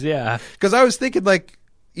does, yeah. Because I was thinking, like,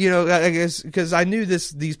 you know, I guess, because I knew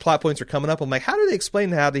these plot points are coming up. I'm like, how do they explain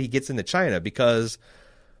how he gets into China? Because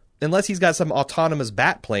unless he's got some autonomous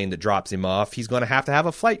bat plane that drops him off, he's going to have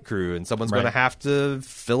a flight crew, and someone's going to have to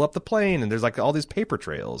fill up the plane, and there's like all these paper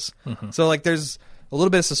trails. So like there's a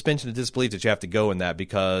little bit of suspension of disbelief that you have to go in that,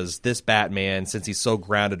 because this Batman, since he's so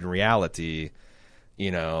grounded in reality,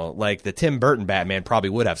 you know, like the Tim Burton Batman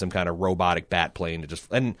probably would have some kind of robotic bat plane to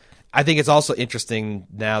just. And I think it's also interesting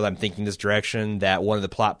now that I'm thinking this direction that one of the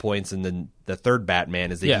plot points in the third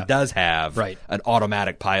Batman is that he does have an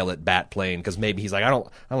automatic pilot bat plane, because maybe he's like, I don't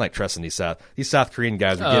like trusting these South Korean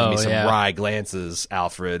guys are giving me some wry glances,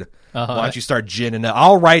 Alfred. Why don't you start ginning up?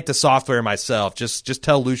 I'll write the software myself. Just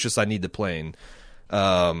tell Lucius I need the plane.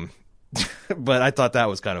 But I thought that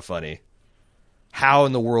was kind of funny. How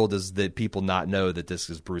in the world does the people not know that this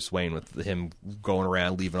is Bruce Wayne with him going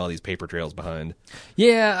around leaving all these paper trails behind?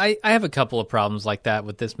 Yeah, I have a couple of problems like that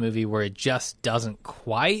with this movie where it just doesn't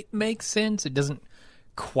quite make sense. It doesn't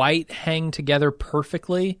quite hang together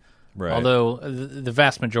perfectly, right. Although the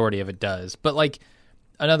vast majority of it does. But like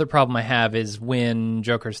another problem I have is when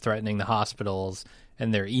Joker's threatening the hospitals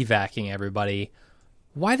and they're evacing everybody.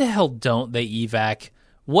 Why the hell don't they evac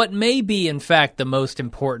what may be, in fact, the most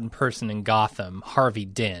important person in Gotham, Harvey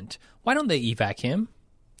Dent? Why don't they evac him?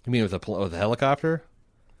 You mean with a helicopter?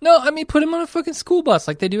 No, I mean put him on a fucking school bus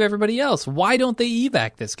like they do everybody else. Why don't they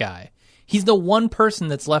evac this guy? He's the one person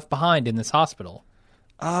that's left behind in this hospital.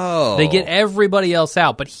 Oh. They get everybody else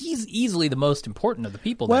out, but he's easily the most important of the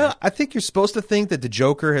people there. Well, I think you're supposed to think that the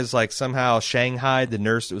Joker has like somehow shanghaied the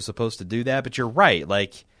nurse that was supposed to do that, but you're right.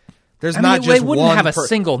 Like, there's not just one. They wouldn't have a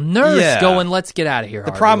single nurse going, let's get out of here, The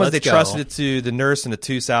Harvey. problem is let's they go. trusted it to the nurse and the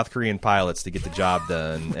two South Korean pilots to get the job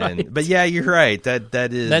done. Right. But yeah, you're right. That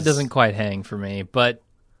doesn't quite hang for me, but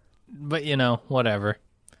you know, whatever.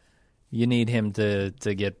 You need him to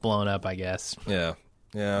get blown up, I guess. Yeah.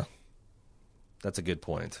 That's a good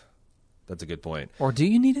point. Or do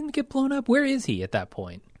you need him to get blown up? Where is he at that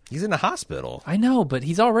point? He's in the hospital. I know, but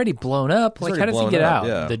he's already blown up. Like, how does he get out?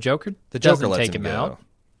 Yeah. The Joker doesn't take him out.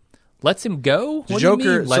 Lets him go? The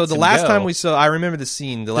Joker. So the last time we saw, I remember the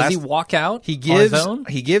scene. Does he walk out? He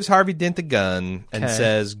gives Harvey Dent the gun and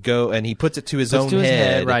says go, and he puts it to his own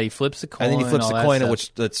head. Right, he flips a coin, and then he flips the coin,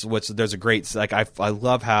 which there's a great like I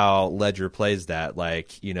love how Ledger plays that.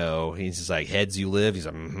 Like, you know, he's just like, heads you live. He's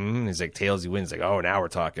like, He's like, tails you win. He's like, oh, now we're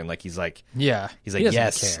talking. Like, he's like,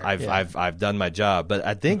 yes, I've done my job. But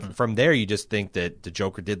I think from there you just think that the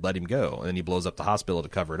Joker did let him go, and then he blows up the hospital to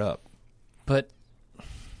cover it up. But.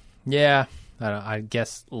 Yeah, I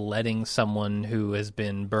guess letting someone who has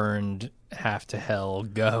been burned half to hell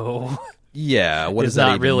go. Yeah, what is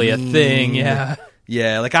not really mean? A thing. Yeah,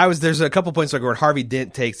 yeah. Like there's a couple points like where Harvey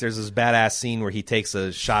Dent there's this badass scene where he takes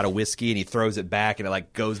a shot of whiskey and he throws it back and it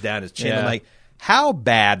like goes down his chin. Yeah. I'm like, how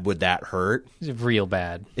bad would that hurt? Real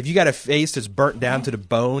bad. If you got a face that's burnt down to the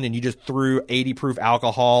bone and you just threw 80 proof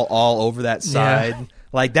alcohol all over that side. Yeah.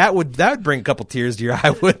 Like that would bring a couple tears to your eye,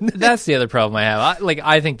 wouldn't it? That's the other problem I have.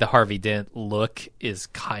 I think the Harvey Dent look is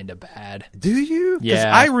kind of bad. Do you?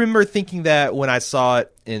 Yeah. I remember thinking that when I saw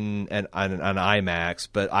it on IMAX,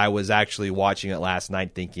 but I was actually watching it last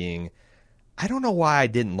night thinking, I don't know why I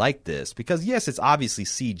didn't like this, because yes, it's obviously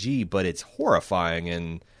CG, but it's horrifying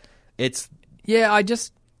and it's. Yeah, it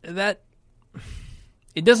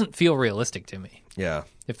doesn't feel realistic to me. Yeah,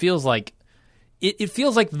 it feels like. It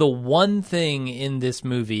feels like the one thing in this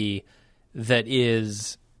movie that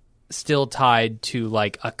is still tied to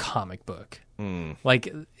like a comic book.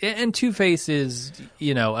 Like, and Two-Face is,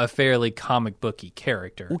 you know, a fairly comic booky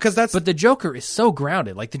character. But the Joker is so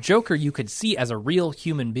grounded. Like the Joker you could see as a real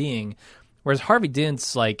human being, whereas Harvey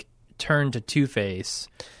Dent's like turned to Two-Face.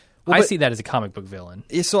 I see that as a comic book villain.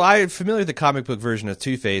 So I'm familiar with the comic book version of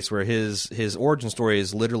Two-Face, where his origin story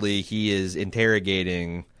is literally he is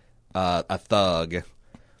interrogating a thug,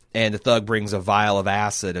 and the thug brings a vial of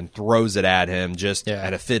acid and throws it at him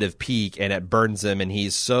at a fit of pique, and it burns him, and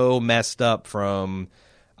he's so messed up from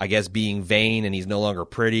I guess, being vain and he's no longer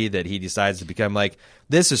pretty, that he decides to become like,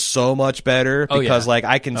 this is so much better because like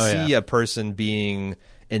I can see a person being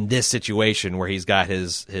in this situation where he's got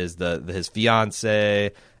his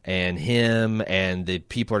fiance and him and the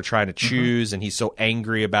people are trying to choose and he's so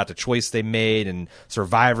angry about the choice they made and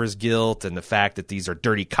survivor's guilt and the fact that these are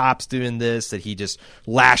dirty cops doing this, that he just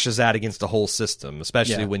lashes out against the whole system,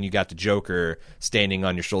 especially when you got the Joker standing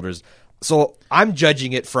on your shoulders. So I'm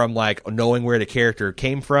judging it from like knowing where the character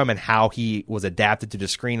came from and how he was adapted to the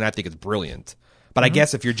screen, and I think it's brilliant. But I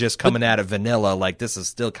guess if you're just coming at it vanilla, like this is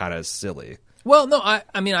still kind of silly. Well, no,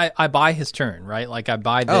 I mean, I buy his turn, right? Like, I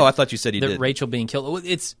buy that. Oh, I thought you said you did. Rachel being killed.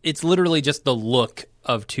 It's literally just the look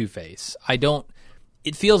of Two-Face.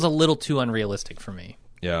 It feels a little too unrealistic for me.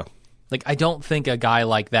 Yeah. Like, I don't think a guy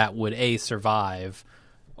like that would, A, survive,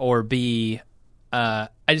 or B, I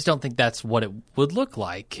just don't think that's what it would look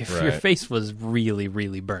like if your face was really,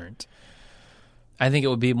 really burnt. I think it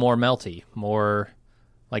would be more melty, more,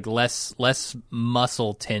 like, less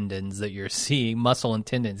muscle tendons that you're seeing, muscle and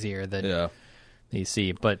tendons here that you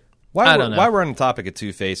see. But I don't know. While we're on the topic of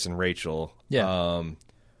Two-Face and Rachel,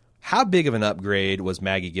 how big of an upgrade was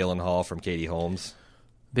Maggie Gyllenhaal from Katie Holmes?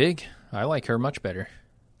 Big. I like her much better.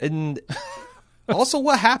 And also,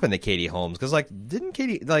 what happened to Katie Holmes? Because, like, didn't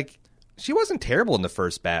Katie, like, she wasn't terrible in the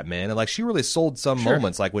first Batman, and like she really sold some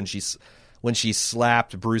moments, like when she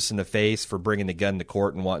slapped Bruce in the face for bringing the gun to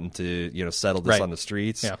court and wanting to settle this on the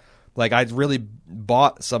streets. Yeah. Like I really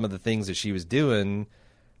bought some of the things that she was doing.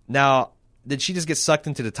 Now, did she just get sucked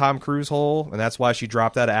into the Tom Cruise hole, and that's why she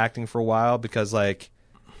dropped out of acting for a while? Because like,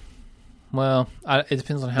 well, it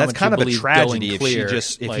depends on how that's much kind you of a tragedy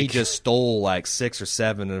if he just stole like 6 or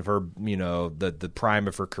 7 of her, the prime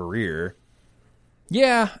of her career.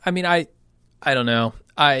 Yeah, I mean, I don't know.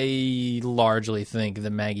 I largely think that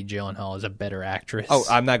Maggie Gyllenhaal is a better actress. Oh,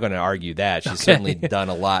 I'm not going to argue that. She's certainly done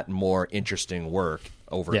a lot more interesting work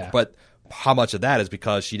over it. But how much of that is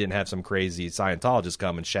because she didn't have some crazy Scientologist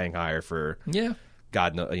come and Shanghai her for,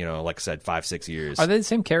 God, like I said, 5-6 years. Are they the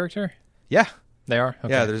same character? Yeah. They are?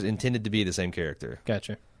 Okay. Yeah, they're intended to be the same character.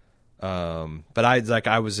 Gotcha. But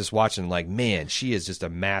I was just watching like, man, she is just a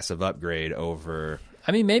massive upgrade over...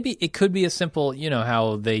 I mean, maybe it could be as simple,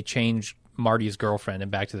 how they changed Marty's girlfriend in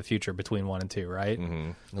Back to the Future between 1 and 2, right?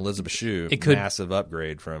 Mm-hmm. Elizabeth Shue, massive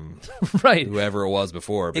upgrade from whoever it was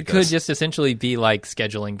before. It could just essentially be like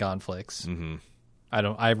scheduling conflicts. Mm-hmm.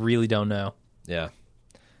 I really don't know. Yeah.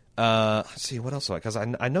 Let's see, what else? Because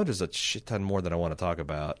I know there's a shit ton more that I want to talk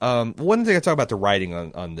about. One thing I talk about the writing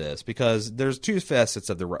on this, because there's 2 facets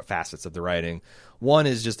of the writing. One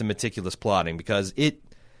is just the meticulous plotting, because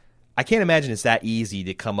I can't imagine it's that easy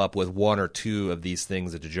to come up with 1 or 2 of these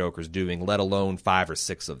things that the Joker's doing, let alone 5 or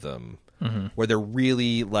 6 of them, where they're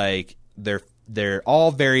really like they're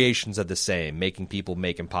all variations of the same, making people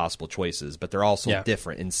make impossible choices, but they're also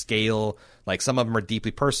different in scale. Like some of them are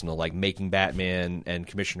deeply personal, like making Batman and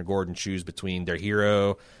Commissioner Gordon choose between their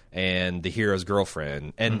hero and the hero's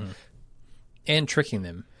girlfriend, and tricking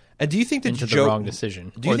them. And do you think into the wrong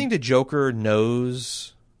decision? Do you think the Joker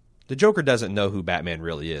knows? The Joker doesn't know who Batman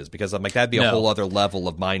really is, because I'm like, that'd be a whole other level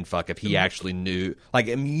of mindfuck if he actually knew. Like,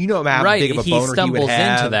 I mean, how big of a boner he would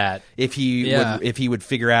have into that. if he would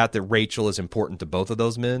figure out that Rachel is important to both of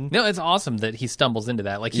those men. No, it's awesome that he stumbles into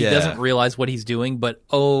that. Like, he doesn't realize what he's doing, but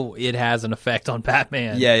it has an effect on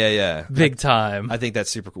Batman. Yeah. Big time. I think that's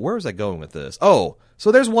super cool. Where was I going with this? Oh,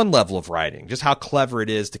 so there's one level of writing, just how clever it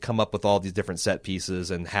is to come up with all these different set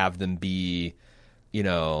pieces and have them be,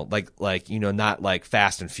 not like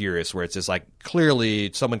Fast and Furious, where it's just like clearly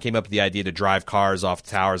someone came up with the idea to drive cars off the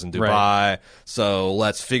towers in Dubai, so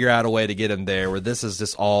let's figure out a way to get them there, where this is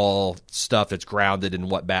just all stuff that's grounded in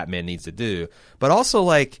what Batman needs to do. But also,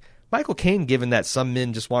 like, Michael Caine, given that some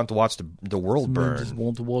men just want to watch the world burn. Just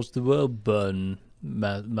want to watch the world burn.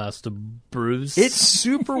 Master Bruce. It's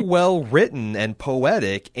super well written and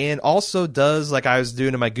poetic, and also does, like I was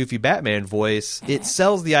doing in my goofy Batman voice, it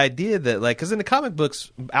sells the idea that, like, because in the comic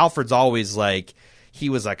books, Alfred's always like, he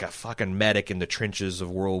was like a fucking medic in the trenches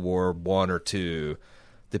of World War I or II,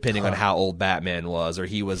 depending on how old Batman was, or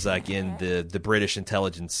he was like in the British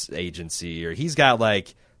intelligence agency, or he's got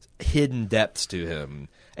like hidden depths to him.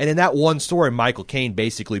 And in that one story, Michael Caine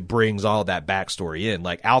basically brings all that backstory in.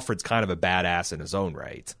 Like, Alfred's kind of a badass in his own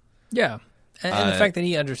right. Yeah. And the fact that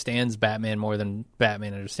he understands Batman more than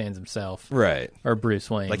Batman understands himself. Right. Or Bruce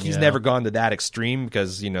Wayne. Like, he's never gone to that extreme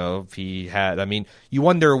because, if he had... I mean, you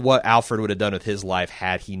wonder what Alfred would have done with his life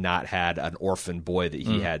had he not had an orphan boy that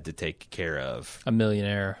he had to take care of. A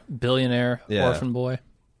millionaire, billionaire orphan boy.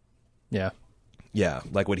 Yeah. Yeah,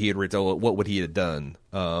 like what would he have done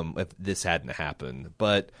if this hadn't happened?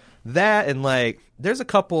 But that and like, there's a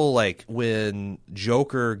couple like when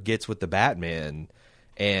Joker gets with the Batman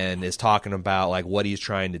and is talking about like what he's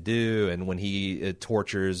trying to do, and when he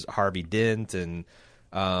tortures Harvey Dent, and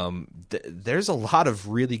there's a lot of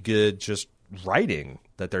really good just writing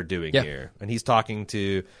that they're doing here. And he's talking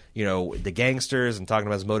to, you know, the gangsters and talking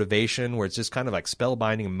about his motivation, where it's just kind of like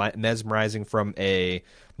spellbinding and mesmerizing from a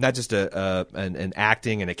not just an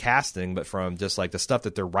acting and a casting, but from just like the stuff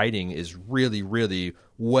that they're writing is really, really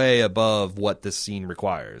way above what this scene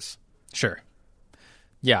requires. Sure.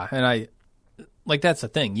 Yeah, and like that's the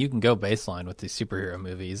thing. You can go baseline with these superhero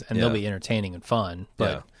movies, and they'll be entertaining and fun,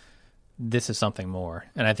 but this is something more,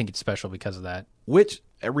 and I think it's special because of that.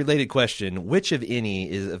 A related question, which of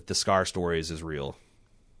any of the Scar stories is real?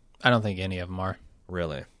 I don't think any of them are.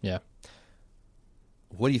 Really? Yeah.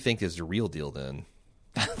 What do you think is the real deal then?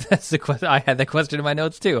 That's the question. I had that question in my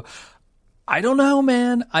notes too. I don't know,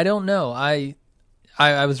 man. I don't know. I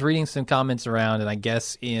was reading some comments around, and I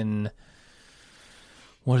guess in...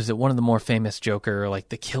 what is it? One of the more famous Joker, like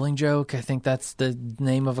The Killing Joke. I think that's the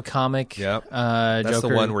name of a comic. Yep. That's Joker.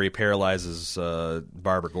 the one where he paralyzes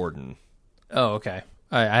Barbara Gordon. Oh, okay.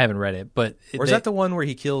 I haven't read it, but or is that the one where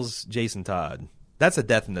he kills Jason Todd? That's a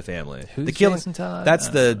Death in the Family. Who's the killing, Jason Todd? That's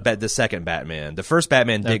the second Batman. The first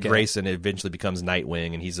Batman, Dick Grayson, eventually becomes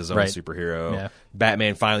Nightwing, and he's his own superhero. Yeah.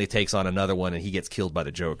 Batman finally takes on another one, and he gets killed by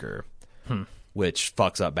the Joker. Which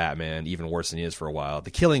fucks up Batman even worse than he is for a while.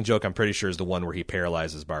 The Killing Joke, I'm pretty sure, is the one where he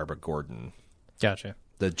paralyzes Barbara Gordon. Gotcha.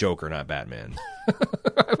 The Joker, not Batman.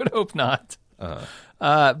 I would hope not.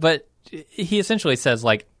 But he essentially says,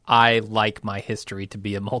 like, I like my history to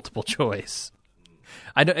be a multiple choice.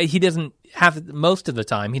 He doesn't have, most of the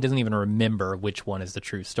time, he doesn't even remember which one is the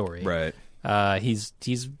true story. Right. He's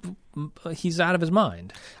out of his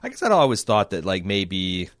mind. I guess I'd always thought that, like,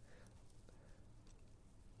 maybe...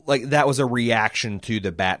 like that was a reaction to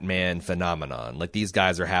the Batman phenomenon. Like these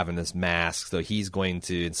guys are having this mask, so he's going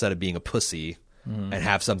to, instead of being a pussy and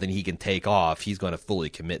have something he can take off, he's going to fully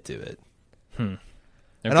commit to it. Okay.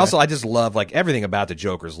 And also, I just love like everything about the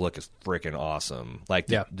Joker's look is freaking awesome. Like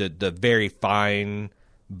the very fine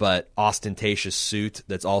but ostentatious suit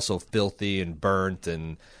that's also filthy and burnt,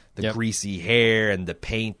 and the greasy hair and the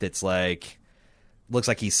paint that's like. Looks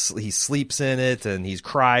like he sleeps in it, and he's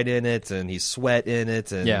cried in it, and he's sweat in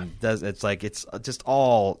it, and it's just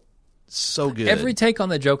all so good. Every take on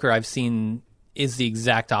the Joker I've seen is the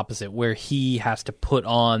exact opposite, where he has to put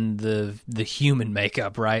on the human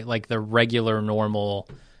makeup, right? Like the regular, normal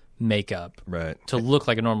makeup, right, to look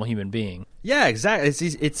like a normal human being. Yeah, exactly.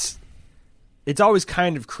 It's always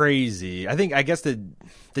kind of crazy. I guess the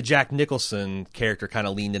Jack Nicholson character kind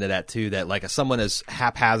of leaned into that too, that like someone as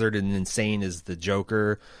haphazard and insane as the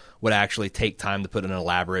Joker would actually take time to put an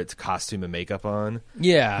elaborate costume and makeup on.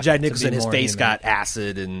 Yeah. Jack Nicholson, his face got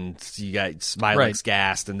acid and he got Smilex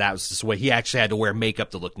gassed, and that was just the way he actually had to wear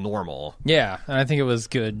makeup to look normal. Yeah, and I think it was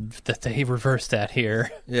good that they reversed that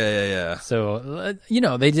here. Yeah. So,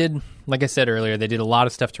 they did, like I said earlier, they did a lot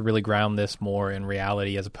of stuff to really ground this more in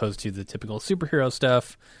reality as opposed to the typical superhero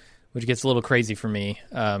stuff, which gets a little crazy for me.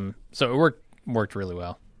 So it worked really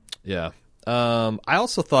well. Yeah. I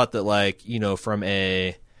also thought that, like, from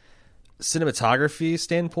a cinematography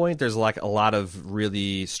standpoint, there's like a lot of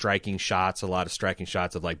really striking shots, of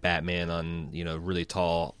like Batman on, really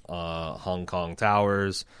tall Hong Kong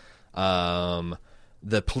towers.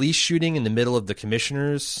 The police shooting in the middle of the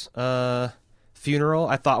commissioner's funeral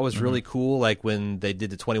I thought was really cool, like when they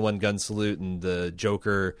did the 21 gun salute and the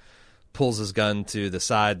Joker pulls his gun to the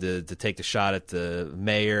side to take the shot at the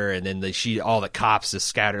mayor, and then all the cops just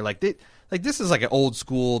scatter. Like this is like an old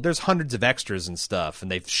school. There's hundreds of extras and stuff, and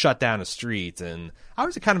they've shut down a street. And I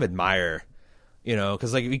always kind of admire,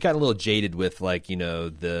 because like we got a little jaded with like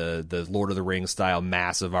the Lord of the Rings style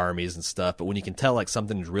massive armies and stuff. But when you can tell like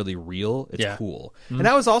something's really real, it's cool. Mm-hmm. And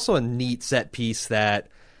that was also a neat set piece that.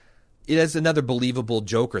 It is another believable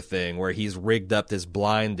Joker thing where he's rigged up this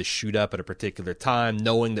blind to shoot up at a particular time,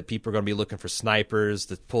 knowing that people are going to be looking for snipers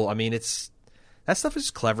to pull. I mean, that stuff is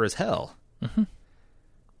just clever as hell. Mm-hmm.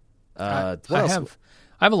 I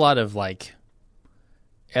have a lot of like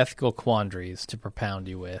ethical quandaries to propound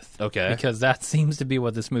you with. Okay. Because that seems to be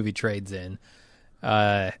what this movie trades in.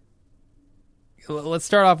 Let's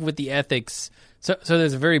start off with the ethics. So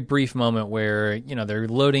there's a very brief moment where, they're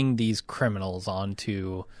loading these criminals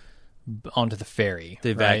onto the ferry.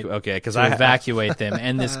 Right? Okay, because I evacuate them,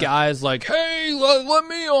 and this guy's like, "Hey, let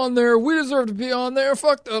me on there. We deserve to be on there.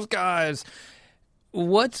 Fuck those guys."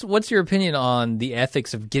 What's your opinion on the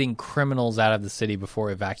ethics of getting criminals out of the city before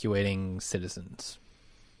evacuating citizens?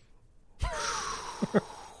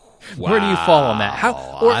 Where do you fall on that?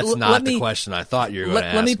 That's not the question I thought you were going to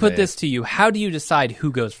ask. Let me put this to you. How do you decide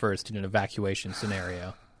who goes first in an evacuation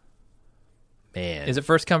scenario? Man, is it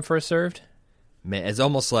first come, first served? Man, it's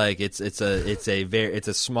almost like it's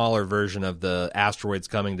a smaller version of the asteroids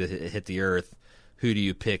coming to hit the Earth. Who do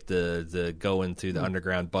you pick to go into the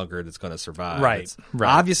underground bunker that's going to survive? Right.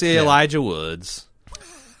 Obviously, Elijah Woods.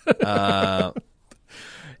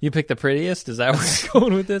 You pick the prettiest? Is that where you're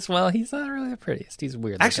going with this? Well, he's not really the prettiest. He's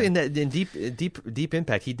weird. Actually, in Deep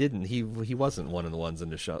Impact, he didn't. He wasn't one of the ones in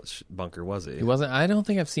the bunker, was he? He wasn't. I don't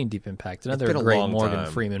think I've seen Deep Impact. Another great Morgan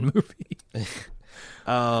Freeman movie.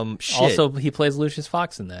 Shit. Also, he plays Lucius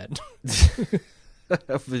Fox in that.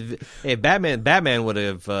 Hey, Batman would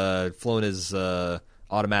have flown his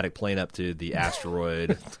automatic plane up to the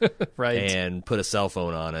asteroid right, and put a cell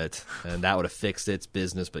phone on it, and that would have fixed its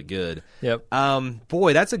business, but good. Yep.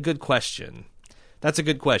 Boy, that's a good question. That's a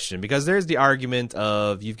good question, because there's the argument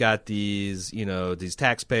of you've got these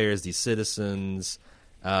taxpayers, these citizens,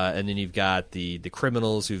 and then you've got the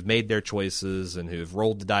criminals who've made their choices and who've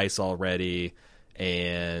rolled the dice already.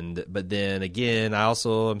 But then again, I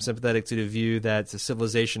also am sympathetic to the view that the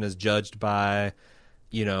civilization is judged by,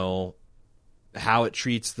 how it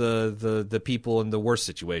treats the people in the worst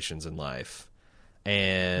situations in life.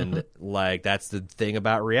 And that's the thing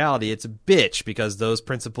about reality. It's a bitch because those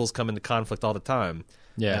principles come into conflict all the time.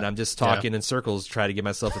 Yeah. And I'm just talking in circles to try to give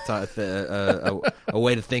myself a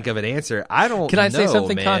way to think of an answer. I don't know. Can I say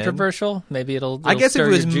something man. Controversial? Maybe it'll I guess if it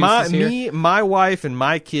was me, my wife, and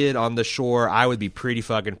my kid on the shore, I would be pretty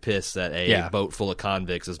fucking pissed that a boat full of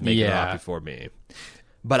convicts is making it off before me.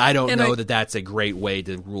 But I don't know that that's a great way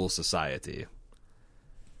to rule society.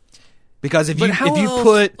 Because if you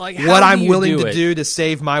put what I'm willing to do to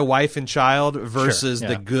save my wife and child versus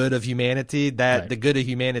the good of humanity, the good of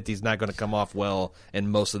humanity is not going to come off well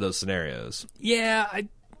in most of those scenarios. Yeah.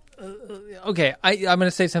 Okay. I'm going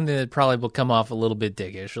to say something that probably will come off a little bit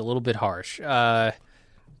dickish, a little bit harsh. I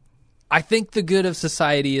think the good of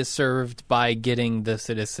society is served by getting the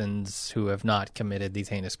citizens who have not committed these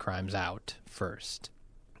heinous crimes out first.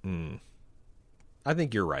 I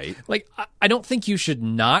think you're right. I don't think you should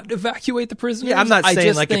not evacuate the prisoners. Yeah, I'm not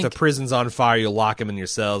saying if the prison's on fire, you'll lock them in your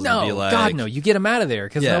cells and be like... God, no. You get them out of there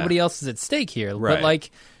because nobody else is at stake here. Right. But,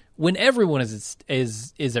 when everyone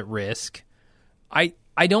is at risk, I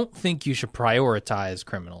don't think you should prioritize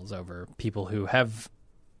criminals over people who have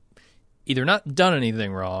either not done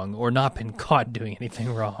anything wrong or not been caught doing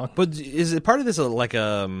anything wrong. But is it part of this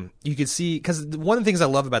you could see... Because one of the things I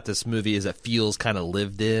love about this movie is it feels kind of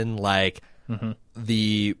lived in,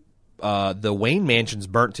 the Wayne mansion's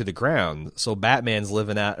burnt to the ground, so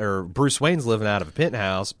Bruce Wayne's living out of a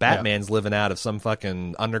penthouse. Batman's living out of some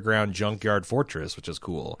fucking underground junkyard fortress, which is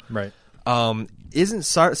cool. Right. Isn't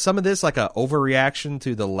some of this like a overreaction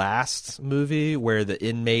to the last movie where the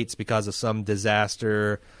inmates, because of some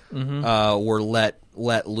disaster, were let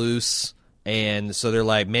loose? And so they're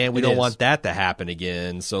like, man, we don't want that to happen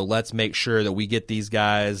again. So let's make sure that we get these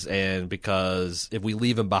guys. And because if we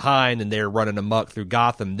leave them behind and they're running amok through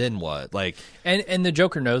Gotham, then what? And the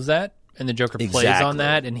Joker knows that. And the Joker plays on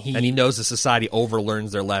that. And he knows the society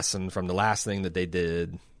overlearns their lesson from the last thing that they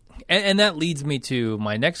did. And that leads me to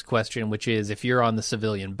my next question, which is if you're on the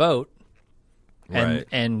civilian boat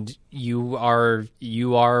and you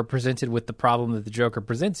are presented with the problem that the Joker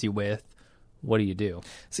presents you with, what do you do?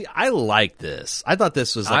 See, I like this. I thought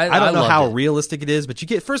this was I don't know how realistic it is, but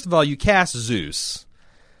you cast Zeus,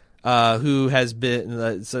 who has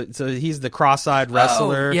been so he's the cross-eyed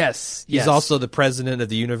wrestler. Oh, yes. He's also the president of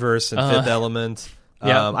the universe in Fifth Element.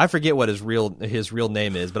 Yeah. I forget what his real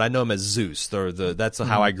name is, but I know him as Zeus. That's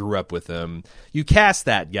how I grew up with him. You cast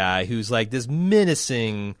that guy who's like this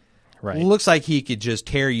menacing. Right. Looks like he could just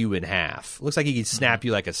tear you in half. Looks like he could snap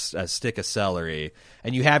you like a stick of celery.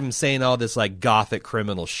 And you have him saying all this gothic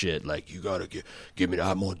criminal shit, you gotta give me.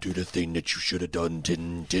 I'm gonna do the thing that you should have done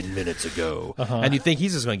 10 minutes ago. And you think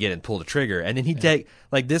he's just gonna get it and pull the trigger, and then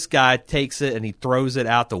this guy takes it and he throws it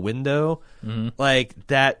out the window, like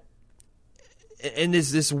that. And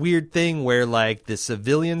there's this weird thing where the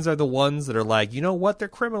civilians are the ones that are like, you know what, they're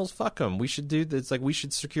criminals. Fuck them. We should do this. We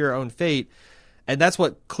should secure our own fate. And that's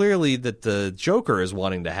what clearly that the Joker is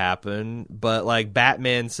wanting to happen. But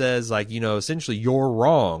Batman says, essentially you're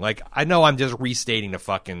wrong. I know I'm just restating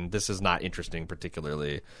this is not interesting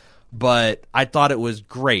particularly, but I thought it was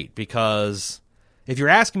great because if you're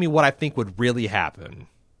asking me what I think would really happen,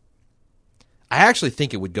 I actually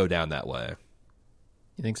think it would go down that way.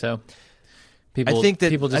 You think so? People, I think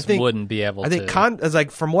that people just wouldn't be able to. As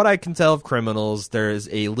like from what I can tell of criminals, there is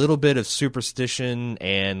a little bit of superstition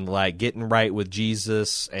and like getting right with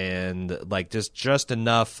Jesus, and like just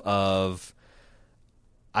enough of.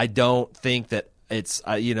 I don't think that it's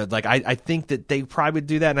like I think that they probably would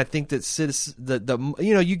do that, and I think that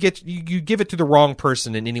you give it to the wrong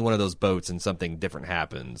person in any one of those boats, and something different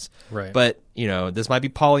happens. Right. But this might be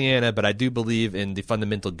Pollyanna, but I do believe in the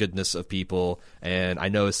fundamental goodness of people, and I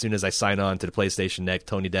know as soon as I sign on to the PlayStation Next,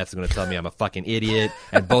 Tony Death's going to tell me I'm a fucking idiot,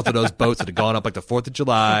 and both of those boats would have gone up like the 4th of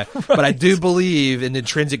July. But I do believe in the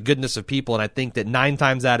intrinsic goodness of people, and I think that 9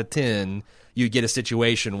 times out of 10 you get a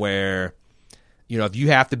situation where. If you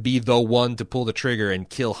have to be the one to pull the trigger and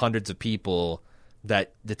kill hundreds of people,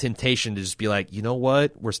 that the temptation to just be like, you know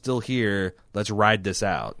what, we're still here, let's ride this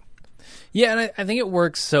out. Yeah, and I think it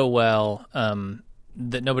works so well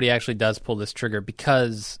that nobody actually does pull this trigger,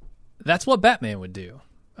 because that's what Batman would do.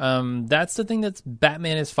 That's the thing that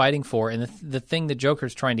Batman is fighting for, and the thing that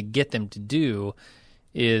Joker's trying to get them to do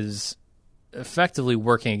is effectively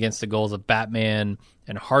working against the goals of Batman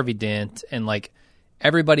and Harvey Dent and like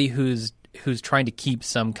everybody who's trying to keep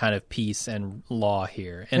some kind of peace and law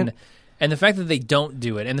here. And the fact that they don't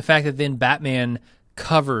do it, and the fact that then Batman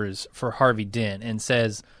covers for Harvey Dent and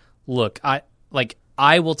says, look, I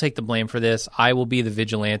will take the blame for this. I will be the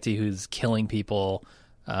vigilante who's killing people,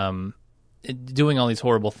 doing all these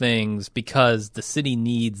horrible things because the city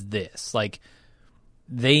needs this. Like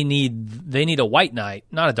they need a white knight,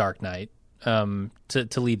 not a dark knight, to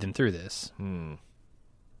lead them through this.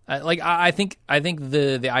 I think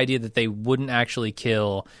the idea that they wouldn't actually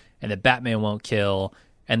kill, and that Batman won't kill,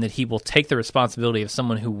 and that he will take the responsibility of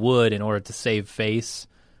someone who would in order to save face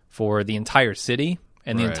for the entire city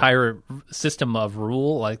and the entire system of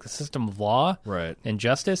rule, like the system of law and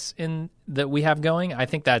justice that we have going. I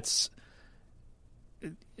think that's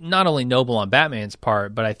not only noble on Batman's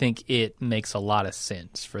part, but I think it makes a lot of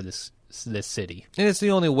sense for this city. And it's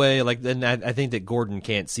the only way, and I think that Gordon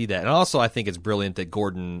can't see that. And also I think it's brilliant that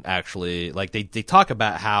Gordon actually, they talk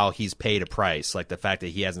about how he's paid a price, like the fact that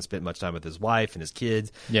he hasn't spent much time with his wife and his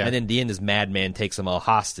kids. Yeah. And then in the end, this madman takes them all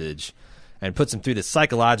hostage and puts them through this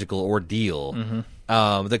psychological ordeal.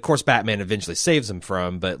 That, of course, Batman eventually saves them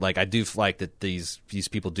from, but I do like that these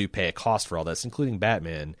people do pay a cost for all this, including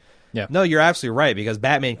Batman. Yeah. No, you're absolutely right, because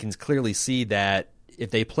Batman can clearly see that if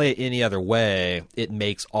they play it any other way, it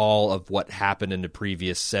makes all of what happened in the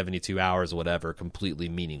previous 72 hours or whatever completely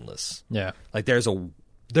meaningless. Yeah. There's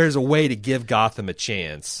a way to give Gotham a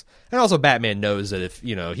chance. And also Batman knows that if,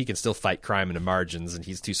 he can still fight crime in the margins, and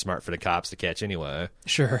he's too smart for the cops to catch anyway.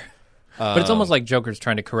 Sure. But it's almost like Joker's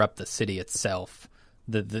trying to corrupt the city itself,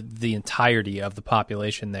 the entirety of the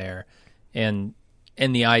population there. And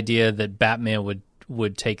the idea that Batman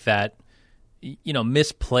would take that,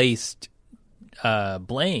 misplaced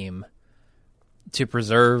blame to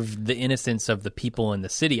preserve the innocence of the people in the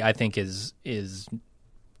city, I think is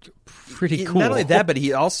pretty cool. Not only that, but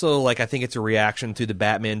he also, I think it's a reaction to the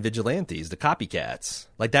Batman vigilantes, the copycats.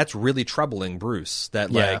 That's really troubling Bruce.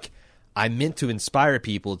 I meant to inspire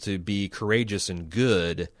people to be courageous and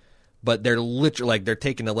good, but they're literally, they're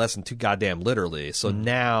taking the lesson too goddamn literally. So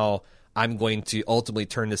now I'm going to ultimately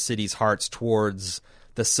turn the city's hearts towards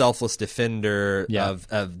the selfless defender of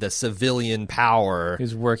the civilian power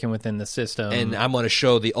who's working within the system, and I'm going to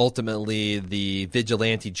show ultimately the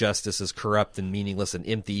vigilante justice is corrupt and meaningless and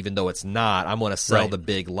empty, even though it's not. I'm going to sell the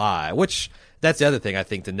big lie, which that's the other thing. I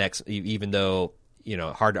think the next, even though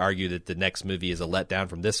hard to argue that the next movie is a letdown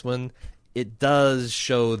from this one, it does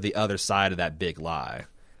show the other side of that big lie.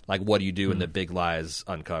 What do you do when the big lie is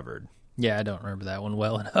uncovered? Yeah, I don't remember that one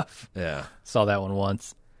well enough. Yeah, saw that one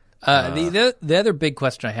once. The other big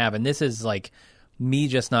question I have, and this is me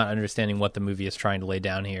just not understanding what the movie is trying to lay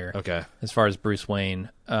down here. Okay. As far as Bruce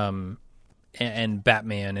Wayne and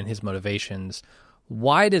Batman and his motivations,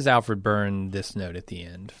 why does Alfred burn this note at the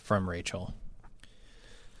end from Rachel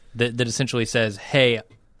that essentially says, "Hey,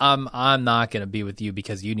 I'm not going to be with you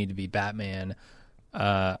because you need to be Batman.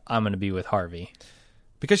 I'm going to be with Harvey."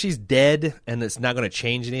 Because she's dead, and it's not going to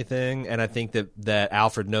change anything, and I think that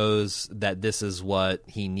Alfred knows that this is what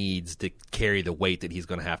he needs to carry the weight that he's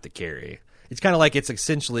going to have to carry. It's kind of it's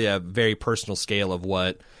essentially a very personal scale of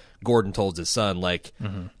what Gordon told his son.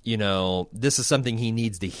 This is something he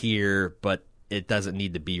needs to hear, but it doesn't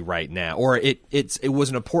need to be right now. Or it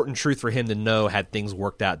was an important truth for him to know had things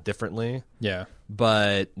worked out differently. Yeah.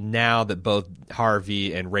 But now that both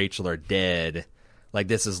Harvey and Rachel are dead,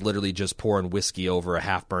 this is literally just pouring whiskey over a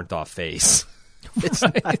half burnt off face.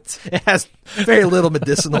 It has very little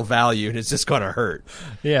medicinal value, and it's just going to hurt.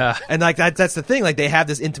 Yeah. And that's the thing. They have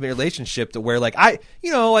this intimate relationship to where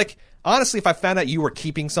honestly, if I found out you were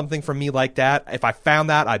keeping something from me like that, if I found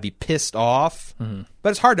that, I'd be pissed off. Mm-hmm. But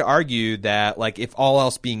it's hard to argue that, like, if all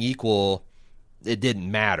else being equal, it didn't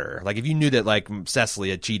matter. Like, if you knew that, like, Cecily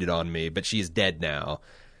had cheated on me, but she's dead now.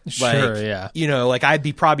 Sure, like, yeah. You know, like, I'd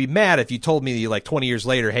be probably mad if you told me, like, 20 years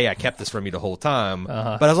later, hey, I kept this from you the whole time.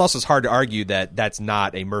 But it's also hard to argue that that's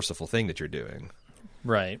not a merciful thing that you're doing.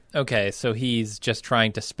 Right. Okay, so he's just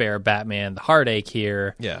trying to spare Batman the heartache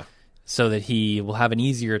here. Yeah. So that he will have an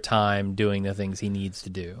easier time doing the things he needs to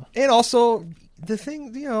do. And also, the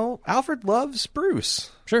thing, you know, Alfred loves Bruce.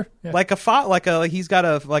 Sure. Yeah. Like he's got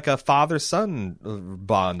a father-son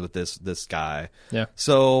bond with this guy. Yeah.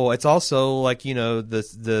 So it's also like, you know,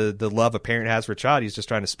 the love a parent has for a child. He's just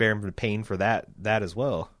trying to spare him from pain for that as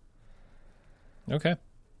well. Okay.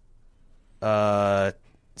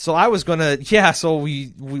 So I was gonna, so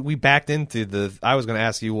we backed into I was gonna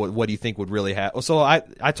ask you what do you think would really happen. So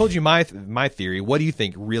I told you my theory. What do you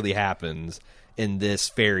think really happens in this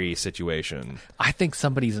ferry situation? I think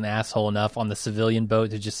somebody's an asshole enough on the civilian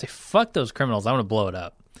boat to just say, fuck those criminals, I'm gonna blow it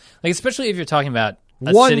up. Like, especially if you're talking about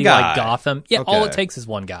a one city guy. Like Gotham. Yeah, Okay. all it takes is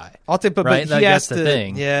one guy. But right? he has that's the to,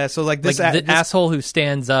 thing. Yeah, so like this, like the asshole who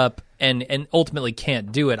stands up and ultimately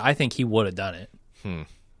can't do it, I think he would have done it.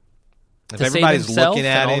 If everybody's looking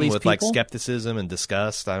at him with people, like skepticism and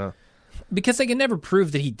disgust, I don't. Because they can never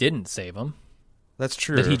prove that he didn't save them. That's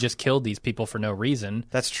true. That he just killed these people for no reason.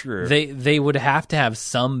 That's true. They would have to have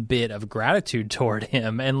some bit of gratitude toward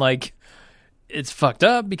him, and like, it's fucked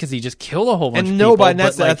up because he just killed a whole bunch of people. And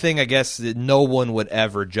that's the thing, I guess, that no one would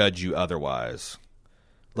ever judge you otherwise.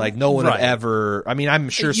 Like, no one would ever. I mean, I'm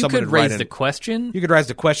sure someone could raise the question. You could raise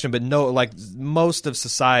the question, but no, like, most of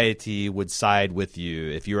society would side with you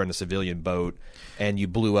if you were on a civilian boat and you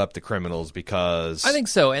blew up the criminals because. I think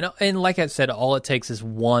so, and like I said, all it takes is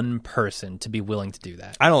one person to be willing to do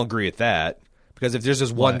that. I don't agree with that. Because if there's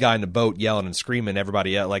just one guy in the boat yelling and screaming,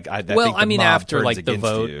 everybody else, like I think I mean, mob after turns like the against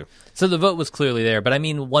vote, you. So the vote was clearly there. But I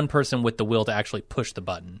mean, one person with the will to actually push the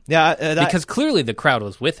button. Yeah, because clearly the crowd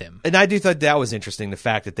was with him. And I do think that was interesting. The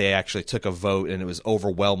fact that they actually took a vote and it was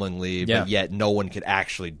overwhelmingly, but yet no one could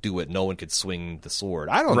actually do it. No one could swing the sword.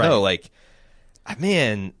 I don't know. Like,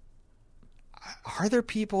 man, are there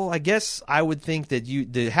people? I guess I would think that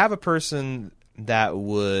to have a person that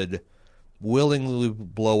would willingly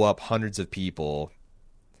blow up hundreds of people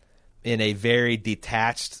in a very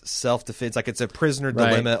detached self-defense, like it's a prisoner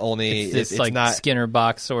dilemma. Only it's like not Skinner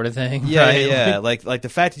box sort of thing. Yeah. like the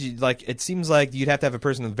fact that you like, it seems like you'd have to have a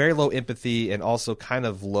person with very low empathy and also kind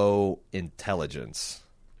of low intelligence.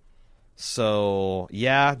 So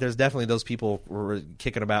yeah, there's definitely those people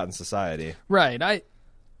kicking about in society. Right.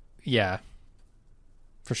 Yeah,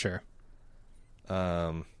 for sure.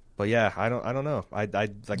 But yeah, I don't know. I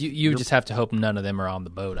like you just have to hope none of them are on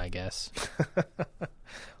the boat, I guess.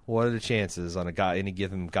 What are the chances on any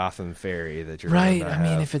given Gotham ferry that you're right? Gonna I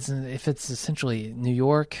mean, if it's essentially New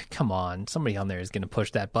York, come on, somebody on there is going to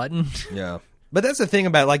push that button. Yeah, but that's the thing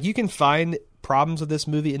about, like, you can find problems with this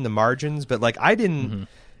movie in the margins, but like I didn't. Mm-hmm.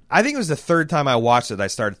 I think it was the third time I watched it I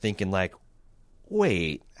started thinking, like,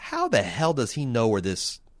 wait, how the hell does he know where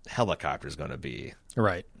this helicopter is going to be?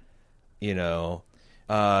 Right. You know.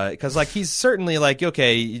 Because like he's certainly like,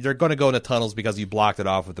 okay, they're going to go into tunnels because you blocked it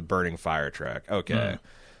off with the burning fire truck. Okay.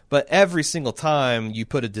 But every single time you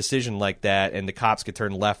put a decision like that and the cops could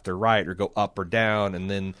turn left or right or go up or down, and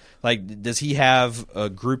then, like, does he have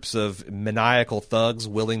groups of maniacal thugs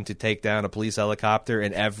willing to take down a police helicopter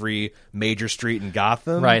in every major street in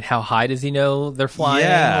Gotham? Right. How high does he know they're flying?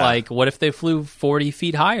 Yeah. Like, what if they flew 40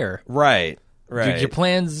 feet higher? Right. Right. Your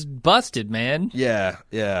plan's busted, man. Yeah.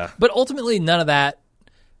 Yeah. But ultimately, none of that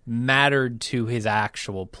mattered to his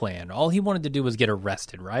actual plan. All he wanted to do was get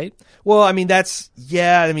arrested, right? Well, I mean,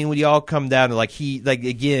 when you all come down to, like,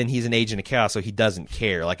 again, he's an agent of chaos, so he doesn't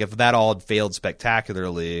care. Like, if that all had failed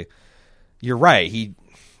spectacularly, you're right.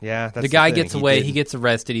 That's the guy thing. gets away, he gets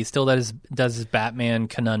arrested, he still does his Batman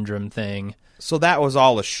conundrum thing. So that was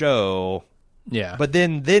all a show. Yeah. But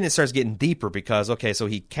then it starts getting deeper because, okay, so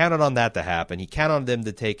he counted on that to happen. He counted on them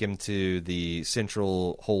to take him to the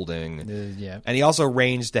central holding. Yeah. And he also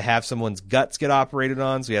arranged to have someone's guts get operated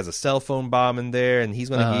on, so he has a cell phone bomb in there, and he's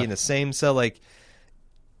going to be in the same cell. Like,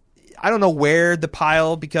 I don't know where the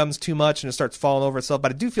pile becomes too much and it starts falling over itself,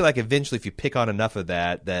 but I do feel like eventually if you pick on enough of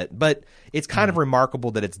that, but it's kind of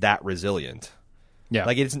remarkable that it's that resilient. Yeah.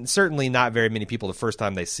 Like, it's certainly not very many people the first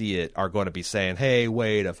time they see it are going to be saying, hey,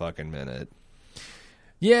 wait a fucking minute.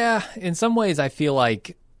 Yeah, in some ways I feel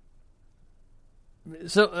like...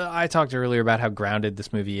 So I talked earlier about how grounded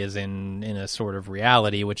this movie is in a sort of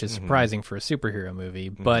reality, which is surprising for a superhero movie.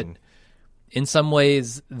 But in some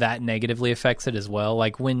ways that negatively affects it as well.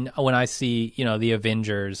 Like when I see, the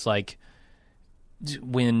Avengers, like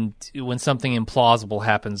when something implausible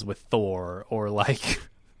happens with Thor, or like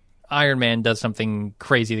Iron Man does something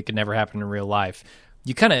crazy that could never happen in real life,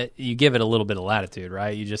 you give it a little bit of latitude,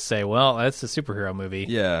 right? You just say, well, that's a superhero movie.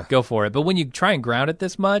 Yeah. Go for it. But when you try and ground it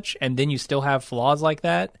this much and then you still have flaws like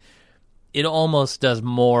that, it almost does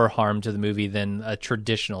more harm to the movie than a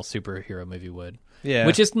traditional superhero movie would. Yeah.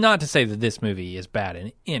 Which is not to say that this movie is bad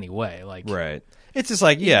in any way. Like, right. It's just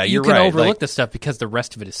like, yeah, you you're can right. overlook like, the stuff because the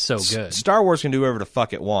rest of it is so good. Star Wars can do whatever the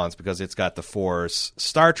fuck it wants because it's got the Force.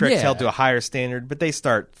 Star Trek's Yeah. held to a higher standard, but they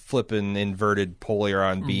start flipping inverted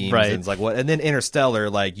polaron beams Right. and it's like what? And then Interstellar,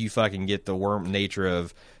 like you fucking get the worm nature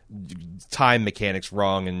of time mechanics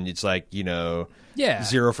wrong, and it's like Yeah.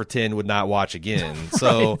 0 for 10 would not watch again.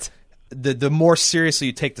 So. Right. The more seriously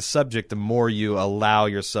you take the subject, the more you allow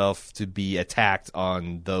yourself to be attacked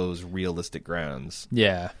on those realistic grounds.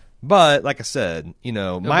 Yeah. But like I said,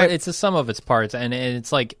 But it's a sum of its parts, and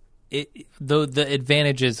it's like the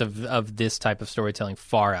advantages of this type of storytelling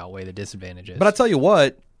far outweigh the disadvantages. But I tell you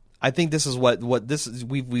what, I think this is what this is.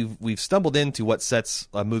 We've stumbled into what sets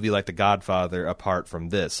a movie like The Godfather apart from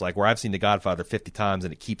this. Like where I've seen The Godfather 50 times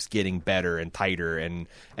and it keeps getting better and tighter,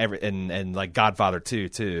 and like Godfather 2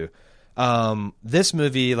 too. This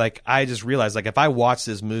movie, like I just realized, like if I watch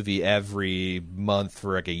this movie every month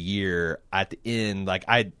for like a year, at the end, like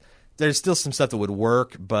there's still some stuff that would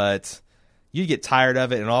work, but you get tired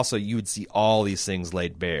of it, and also you would see all these things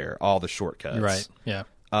laid bare, all the shortcuts. Right. Yeah.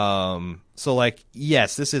 So like,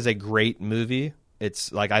 yes, this is a great movie.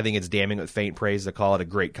 It's like, I think it's damning with faint praise to call it a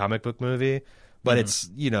great comic book movie, but it's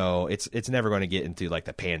it's never going to get into like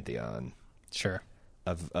the pantheon Sure.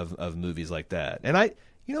 of movies like that. And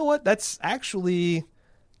you know what? That's actually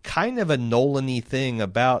kind of a Nolan-y thing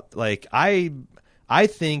about, like, I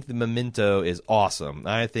think the Memento is awesome.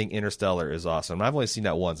 I think Interstellar is awesome. I've only seen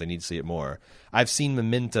that once. I need to see it more. I've seen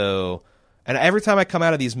Memento, and every time I come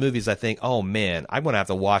out of these movies, I think, oh man, I'm going to have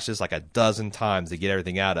to watch this like a dozen times to get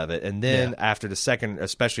everything out of it. And then after the second,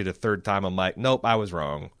 especially the third time, I'm like, nope, I was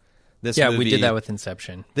wrong. This movie, we did that with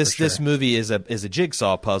Inception. This movie is a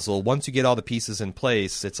jigsaw puzzle. Once you get all the pieces in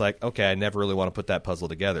place, it's like, okay, I never really want to put that puzzle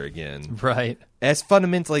together again. Right. It's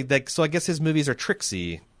fundamentally like, so I guess his movies are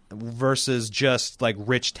tricksy versus just like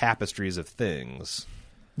rich tapestries of things.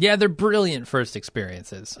 Yeah, they're brilliant first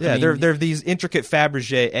experiences. Yeah, I mean, they're these intricate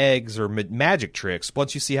Fabergé eggs or magic tricks.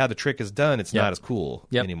 Once you see how the trick is done, it's not as cool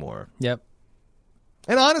anymore. Yep.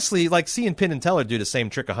 And honestly, like seeing Penn and Teller do the same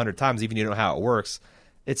trick 100 times, even if you don't know how it works,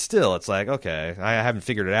 it's like, okay, I haven't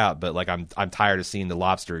figured it out, but like I'm tired of seeing the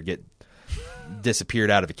lobster get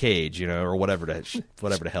disappeared out of a cage, or whatever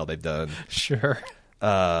the hell they've done. Sure.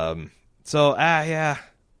 So yeah,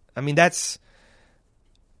 I mean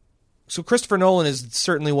so Christopher Nolan is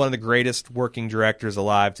certainly one of the greatest working directors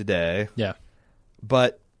alive today. Yeah.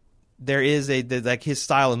 But there is like his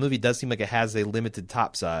style of movie does seem like it has a limited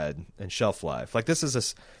top side and shelf life. Like this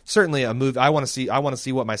is certainly a movie I want to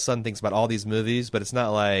see what my son thinks about all these movies, but it's not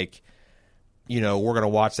like we're going to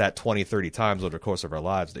watch that 20, 30 times over the course of our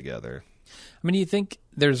lives together. I mean, do you think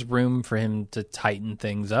there's room for him to tighten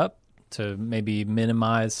things up, to maybe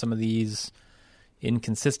minimize some of these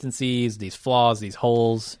inconsistencies, these flaws, these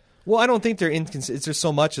holes? Well, I don't think they're inconsistent. It's just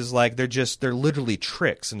so much as like they're literally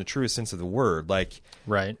tricks in the truest sense of the word. Like,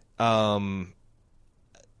 right. Can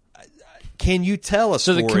you tell a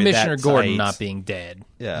so story the Commissioner that Gordon tight? not being dead?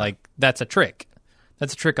 Yeah. Like that's a trick.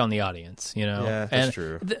 That's a trick on the audience, Yeah, that's and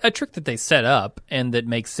true. A trick that they set up and that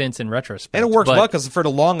makes sense in retrospect. And it works but, well because for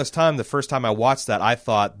the longest time, the first time I watched that, I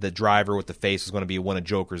thought the driver with the face was going to be one of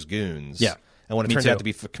Joker's goons. Yeah. And when it Me turns too. out to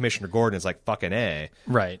be Commissioner Gordon, it's like fucking A.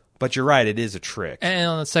 Right. But you're right, it is a trick. And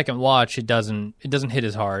on the second watch, it doesn't hit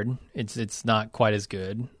as hard. It's not quite as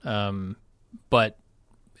good. But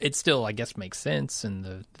it still, I guess, makes sense in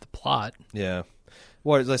the plot. Yeah.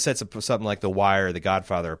 Well, as I said, something like The Wire or The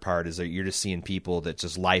Godfather apart is that you're just seeing people that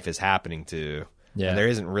just life is happening to. Yeah. And there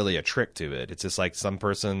isn't really a trick to it. It's just like some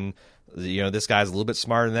person, this guy's a little bit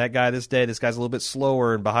smarter than that guy this day. This guy's a little bit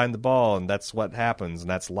slower and behind the ball, and that's what happens, and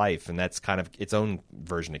that's life, and that's kind of its own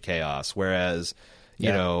version of chaos. Whereas,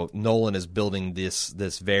 Nolan is building this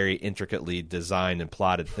very intricately designed and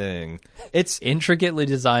plotted thing. It's intricately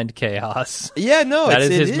designed chaos. Yeah, no, that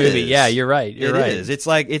is his movie. Yeah, you're right. You're right. It is. It's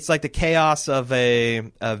like the chaos of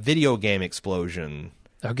a video game explosion.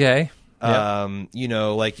 Okay.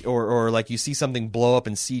 Yep. Or like you see something blow up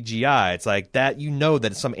in CGI. It's like that.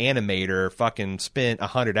 That some animator fucking spent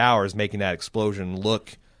 100 hours making that explosion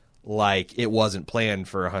look like it wasn't planned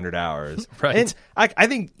for 100 hours. Right. And I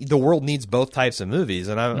think the world needs both types of movies,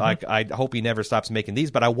 and I hope he never stops making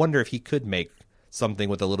these, but I wonder if he could make something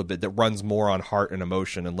with a little bit that runs more on heart and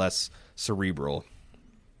emotion and less cerebral.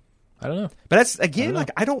 I don't know. But that's, again,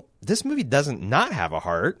 this movie doesn't not have a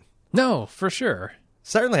heart. No, for sure.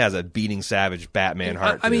 Certainly has a beating savage Batman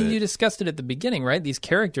heart. I mean, you discussed it at the beginning, right? These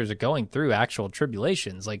characters are going through actual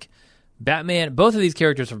tribulations. Like Batman, both of these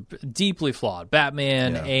characters are deeply flawed.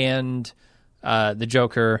 Batman and the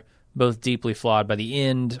Joker, both deeply flawed. By the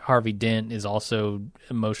end, Harvey Dent is also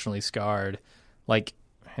emotionally scarred,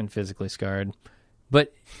 and physically scarred.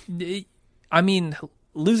 But I mean,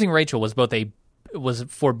 losing Rachel was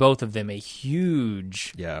for both of them a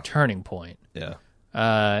huge turning point.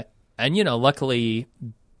 Yeah. And luckily,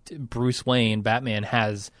 Bruce Wayne, Batman,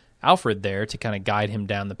 has Alfred there to kind of guide him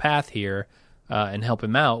down the path here. And help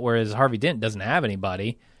him out, whereas Harvey Dent doesn't have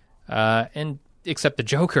anybody, and except the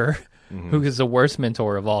Joker, who is the worst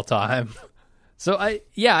mentor of all time. So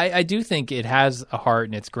I do think it has a heart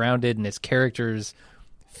and it's grounded and its characters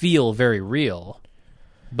feel very real.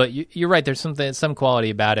 But you're right. There's some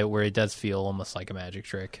quality about it where it does feel almost like a magic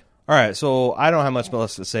trick. All right, so I don't have much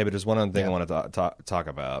else to say, but there's one other thing I want to talk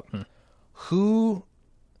about. Who?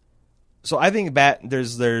 So I think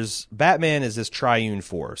there's Batman is this triune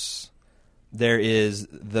force. There is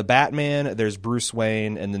the Batman, there's Bruce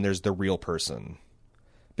Wayne, and then there's the real person.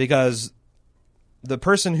 Because the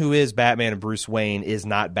person who is Batman and Bruce Wayne is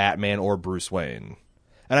not Batman or Bruce Wayne.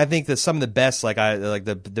 And I think that some of the best,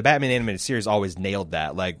 the Batman animated series always nailed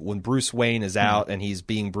that. Like when Bruce Wayne is out and he's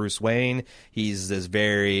being Bruce Wayne, he's this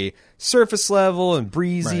very surface level and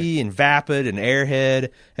breezy and vapid and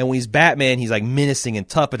airhead. And when he's Batman, he's like menacing and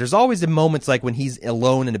tough. But there's always the moments like when he's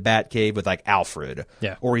alone in the Batcave with like Alfred,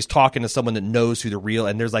 or he's talking to someone that knows who the real.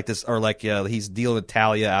 And there's like this, or like he's dealing with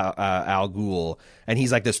Talia Al Ghul, and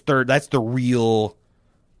he's like this third. That's the real.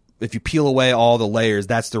 If you peel away all the layers,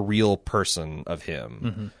 that's the real person of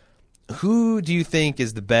him. Who do you think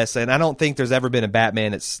is the best? And I don't think there's ever been a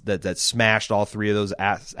Batman that smashed all three of those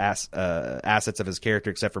assets of his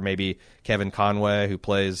character, except for maybe Kevin Conway, who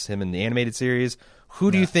plays him in the animated series.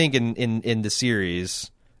 Who do you think in the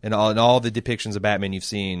series and all the depictions of Batman you've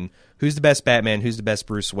seen, who's the best Batman, who's the best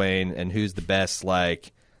Bruce Wayne, and who's the best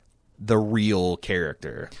the real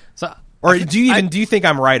character? Or do you think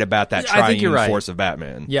I'm right about that triune force of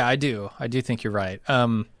Batman? Yeah, I do. I do think you're right.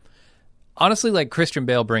 Honestly, Christian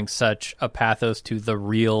Bale brings such a pathos to the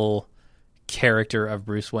real character of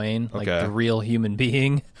Bruce Wayne, the real human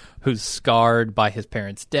being who's scarred by his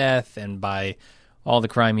parents' death and by all the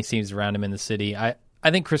crime he sees around him in the city. I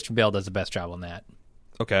think Christian Bale does the best job on that.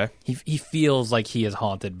 Okay. He feels like he is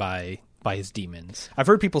haunted by his demons. I've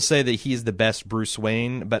heard people say that he's the best Bruce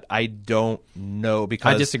Wayne, but I don't know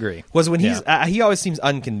because I disagree. Was when he always seems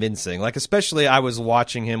unconvincing. Especially I was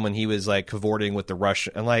watching him when he was cavorting with the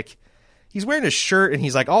Russian, and he's wearing a shirt and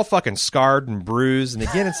he's all fucking scarred and bruised. And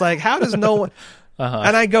again, it's how does no one?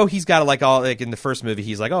 And I go, he's got all in the first movie,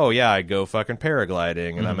 he's oh yeah, I go fucking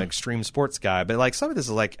paragliding and I'm an extreme sports guy. But some of this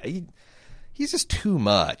is he's just too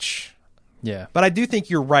much. Yeah. But I do think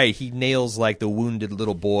you're right. He nails the wounded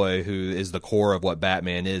little boy who is the core of what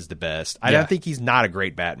Batman is the best. I don't think he's not a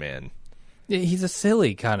great Batman. Yeah, he's a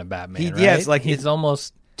silly kind of Batman, right? Yeah, it's he's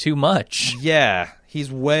almost too much. Yeah. He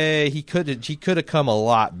could have come a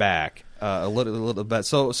lot back. A little bit.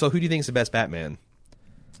 So who do you think is the best Batman?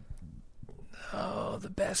 Oh, the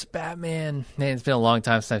best Batman. Man, it's been a long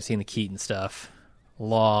time since I've seen the Keaton stuff.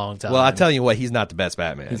 Long time. Well, I tell you what, he's not the best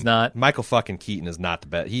Batman. He's not? Michael fucking Keaton is not the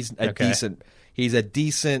best. He's a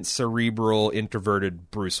decent cerebral introverted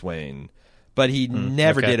Bruce Wayne, but he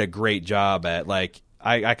never did a great job at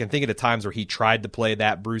I can think of the times where he tried to play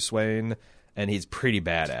that Bruce Wayne and he's pretty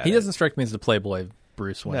bad at it. He doesn't strike me as the playboy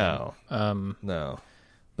Bruce Wayne. No. No.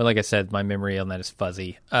 But like I said, my memory on that is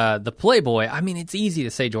fuzzy. The playboy, I mean, it's easy to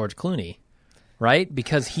say George Clooney. Right?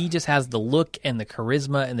 Because he just has the look and the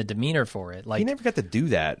charisma and the demeanor for it. He never got to do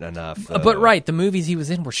that enough. But right, the movies he was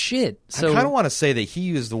in were shit. So I kind of want to say that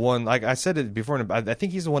he is the one, I said it before, I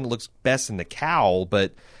think he's the one that looks best in the cowl,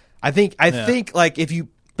 but I think if you...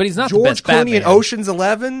 But he's not George the best Clooney Batman. in Ocean's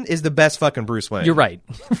 11 is the best fucking Bruce Wayne. You're right.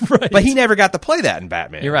 Right. But he never got to play that in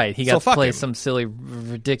Batman. You're right. He got to play him. some silly,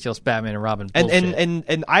 ridiculous Batman and Robin bullshit.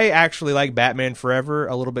 And I actually like Batman Forever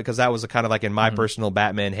a little bit because that was kind of in my personal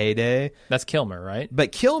Batman heyday. That's Kilmer, right?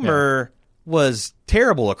 But Kilmer was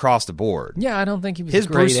terrible across the board. Yeah, I don't think he was His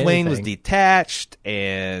great Bruce Wayne was anything. detached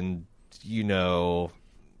and,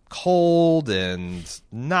 cold and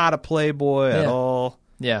not a playboy at all.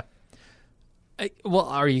 Yeah. Well,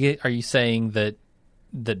 are you saying that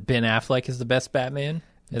Ben Affleck is the best Batman?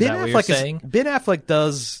 Is that what you're saying? Ben Affleck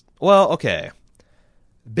does Well, okay.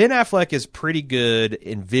 Ben Affleck is pretty good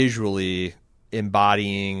in visually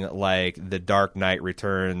embodying like the Dark Knight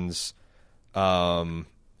Returns, and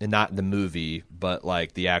not the movie, but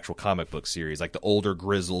like the actual comic book series, like the older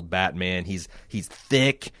grizzled Batman. He's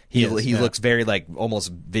thick. He looks very like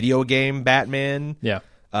almost video game Batman. Yeah.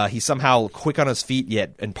 He's somehow quick on his feet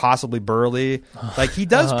yet impossibly burly. Like he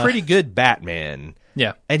does pretty good Batman.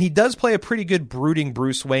 Yeah. And he does play a pretty good brooding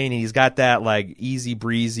Bruce Wayne, and he's got that like easy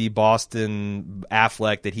breezy Boston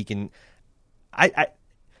Affleck that he can.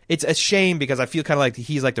 It's a shame because I feel kind of like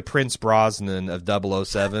he's like the Prince Brosnan of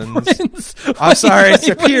 007s. I'm sorry,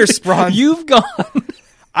 it's Pierce Brosnan. You've gone.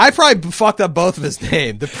 I probably fucked up both of his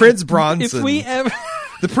name. The Prince Bronson. If we ever.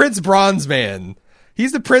 The Prince Bronze Man.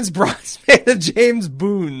 He's the Prince Bronze Man of James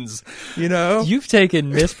Boone's, you know? You've taken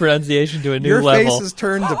mispronunciation to a new Your level. face has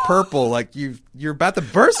turned to purple like you're about to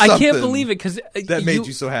burst something. I can't believe it because that made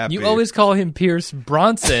you so happy. You always call him Pierce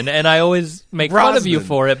Bronson, and I always make fun of you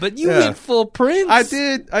for it, but you went full Prince. I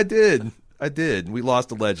did. We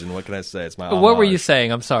lost a legend. What can I say? It's my What were you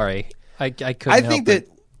saying? I'm sorry. I couldn't I think help that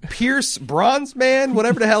Pierce Bronze Man,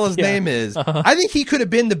 whatever the hell his name is, I think he could have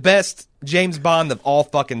been the best James Bond of all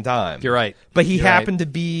fucking time. You're right. But he happened to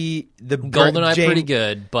be the GoldenEye pretty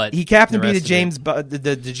good, but he happened to be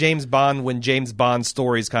the James Bond when James Bond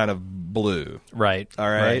stories kind of blew. Right. All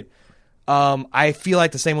right. I feel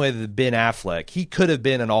like the same way that Ben Affleck, he could have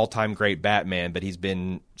been an all-time great Batman, but he's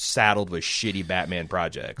been saddled with shitty Batman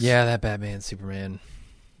projects. Yeah, that Batman Superman.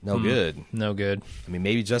 No good. No good. I mean,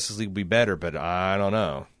 maybe Justice League would be better, but I don't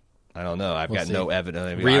know. I've got no evidence.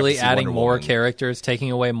 I mean, really adding more characters, taking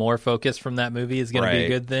away more focus from that movie is going to be a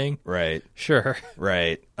good thing. Right. Sure.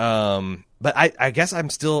 Right. But I guess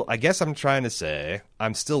I'm trying to say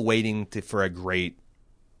I'm still waiting for a great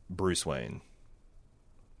Bruce Wayne.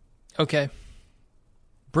 Okay.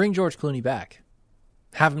 Bring George Clooney back.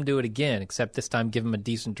 Have him do it again, except this time give him a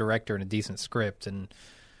decent director and a decent script and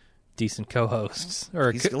decent co-hosts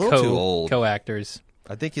or He's a little too old. Co-actors.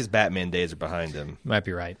 I think his Batman days are behind him. Might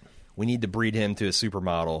be right. We need to breed him to a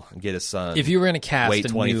supermodel and get his son. If you were going to cast wait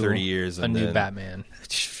 30 years a new Batman.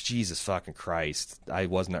 Jesus fucking Christ. I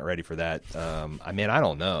was not ready for that. I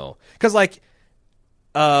don't know. Because, like,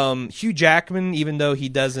 Hugh Jackman, even though he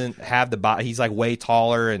doesn't have the body, he's, like, way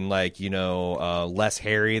taller and, like, less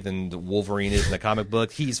hairy than the Wolverine is in the comic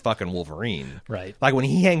book. He's fucking Wolverine. Right. Like, when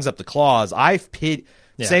he hangs up the claws,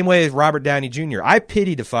 same way as Robert Downey Jr. I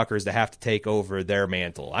pity the fuckers that have to take over their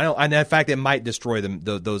mantle. And in fact, it might destroy them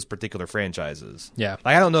those particular franchises. Yeah,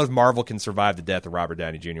 like I don't know if Marvel can survive the death of Robert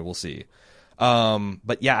Downey Jr. We'll see.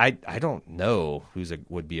 But yeah, I don't know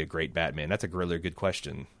would be a great Batman. That's a really good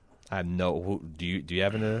question. I have no. Do you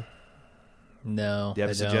have a? No. Do you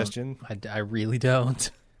have a suggestion? I really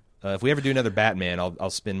don't. If we ever do another Batman,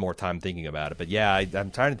 I'll spend more time thinking about it. But yeah,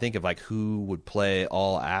 I'm trying to think of like who would play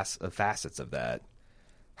all facets of that.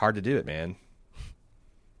 Hard to do it, man.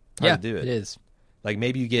 Hard to do it. It is. Like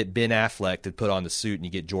maybe you get Ben Affleck to put on the suit, and you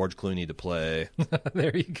get George Clooney to play.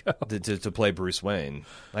 There you go. To play Bruce Wayne.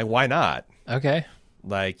 Like why not? Okay.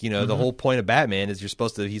 Like the whole point of Batman is he's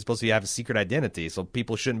supposed to have a secret identity, so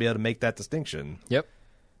people shouldn't be able to make that distinction. Yep.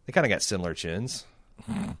 They kind of got similar chins,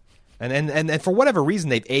 and for whatever reason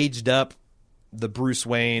they've aged up the Bruce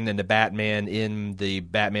Wayne and the Batman in the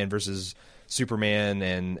Batman versus Superman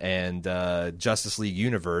and Justice League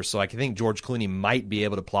universe. So I think George Clooney might be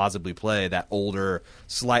able to plausibly play that older,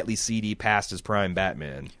 slightly seedy, past his prime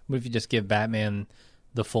Batman. What if you just give Batman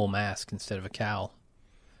the full mask instead of a cowl,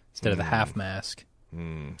 instead of the half mask?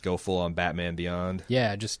 Go full on Batman Beyond.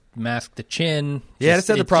 Yeah, just mask the chin. Yeah, that's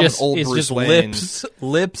the other problem with old it's Bruce just Wayne.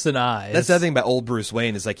 Lips and eyes. That's the other thing about old Bruce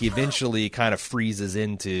Wayne is like he eventually kind of freezes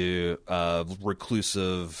into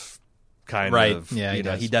reclusive kind of.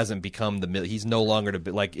 Yeah, he doesn't become he's no longer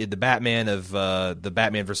like the Batman of the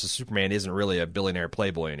Batman versus Superman isn't really a billionaire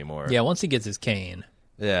playboy anymore. Yeah, once he gets his cane.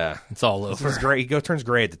 Yeah, it's all over. He's gray. He turns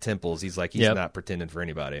gray at the temples. He's like he's not pretending for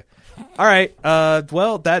anybody. All right.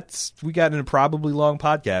 Well, we got an improbably long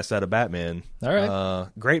podcast out of Batman. All right.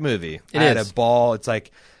 Great movie. I had a ball. It's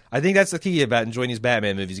like I think that's the key about enjoying these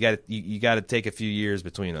Batman movies. You got to take a few years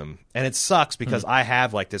between them, and it sucks because I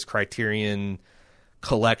have like this Criterion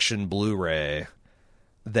Collection Blu-ray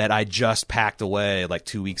that I just packed away like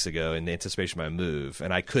 2 weeks ago in anticipation of my move,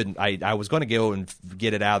 and I couldn't. I was going to go and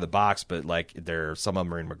get it out of the box, but like some of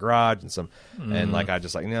them are in my garage and some, and like I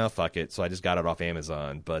just like no, fuck it. So I just got it off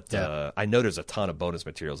Amazon. But I know there's a ton of bonus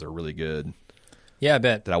materials that are really good. Yeah, I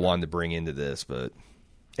bet that I wanted to bring into this. But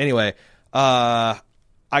anyway, I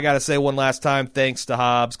got to say one last time, thanks to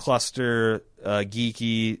Hobbs, Cluster,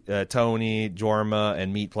 Geeky, Tony, Jorma,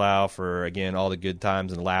 and Meat Plow for, again, all the good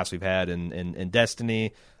times and laughs we've had in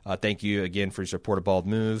Destiny. Thank you again for your support of Bald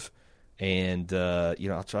Move. And,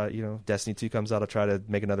 I'll try, Destiny 2 comes out. I'll try to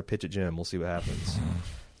make another pitch at Jim. We'll see what happens.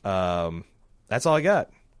 That's all I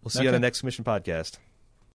got. We'll see you on the next Mission Podcast.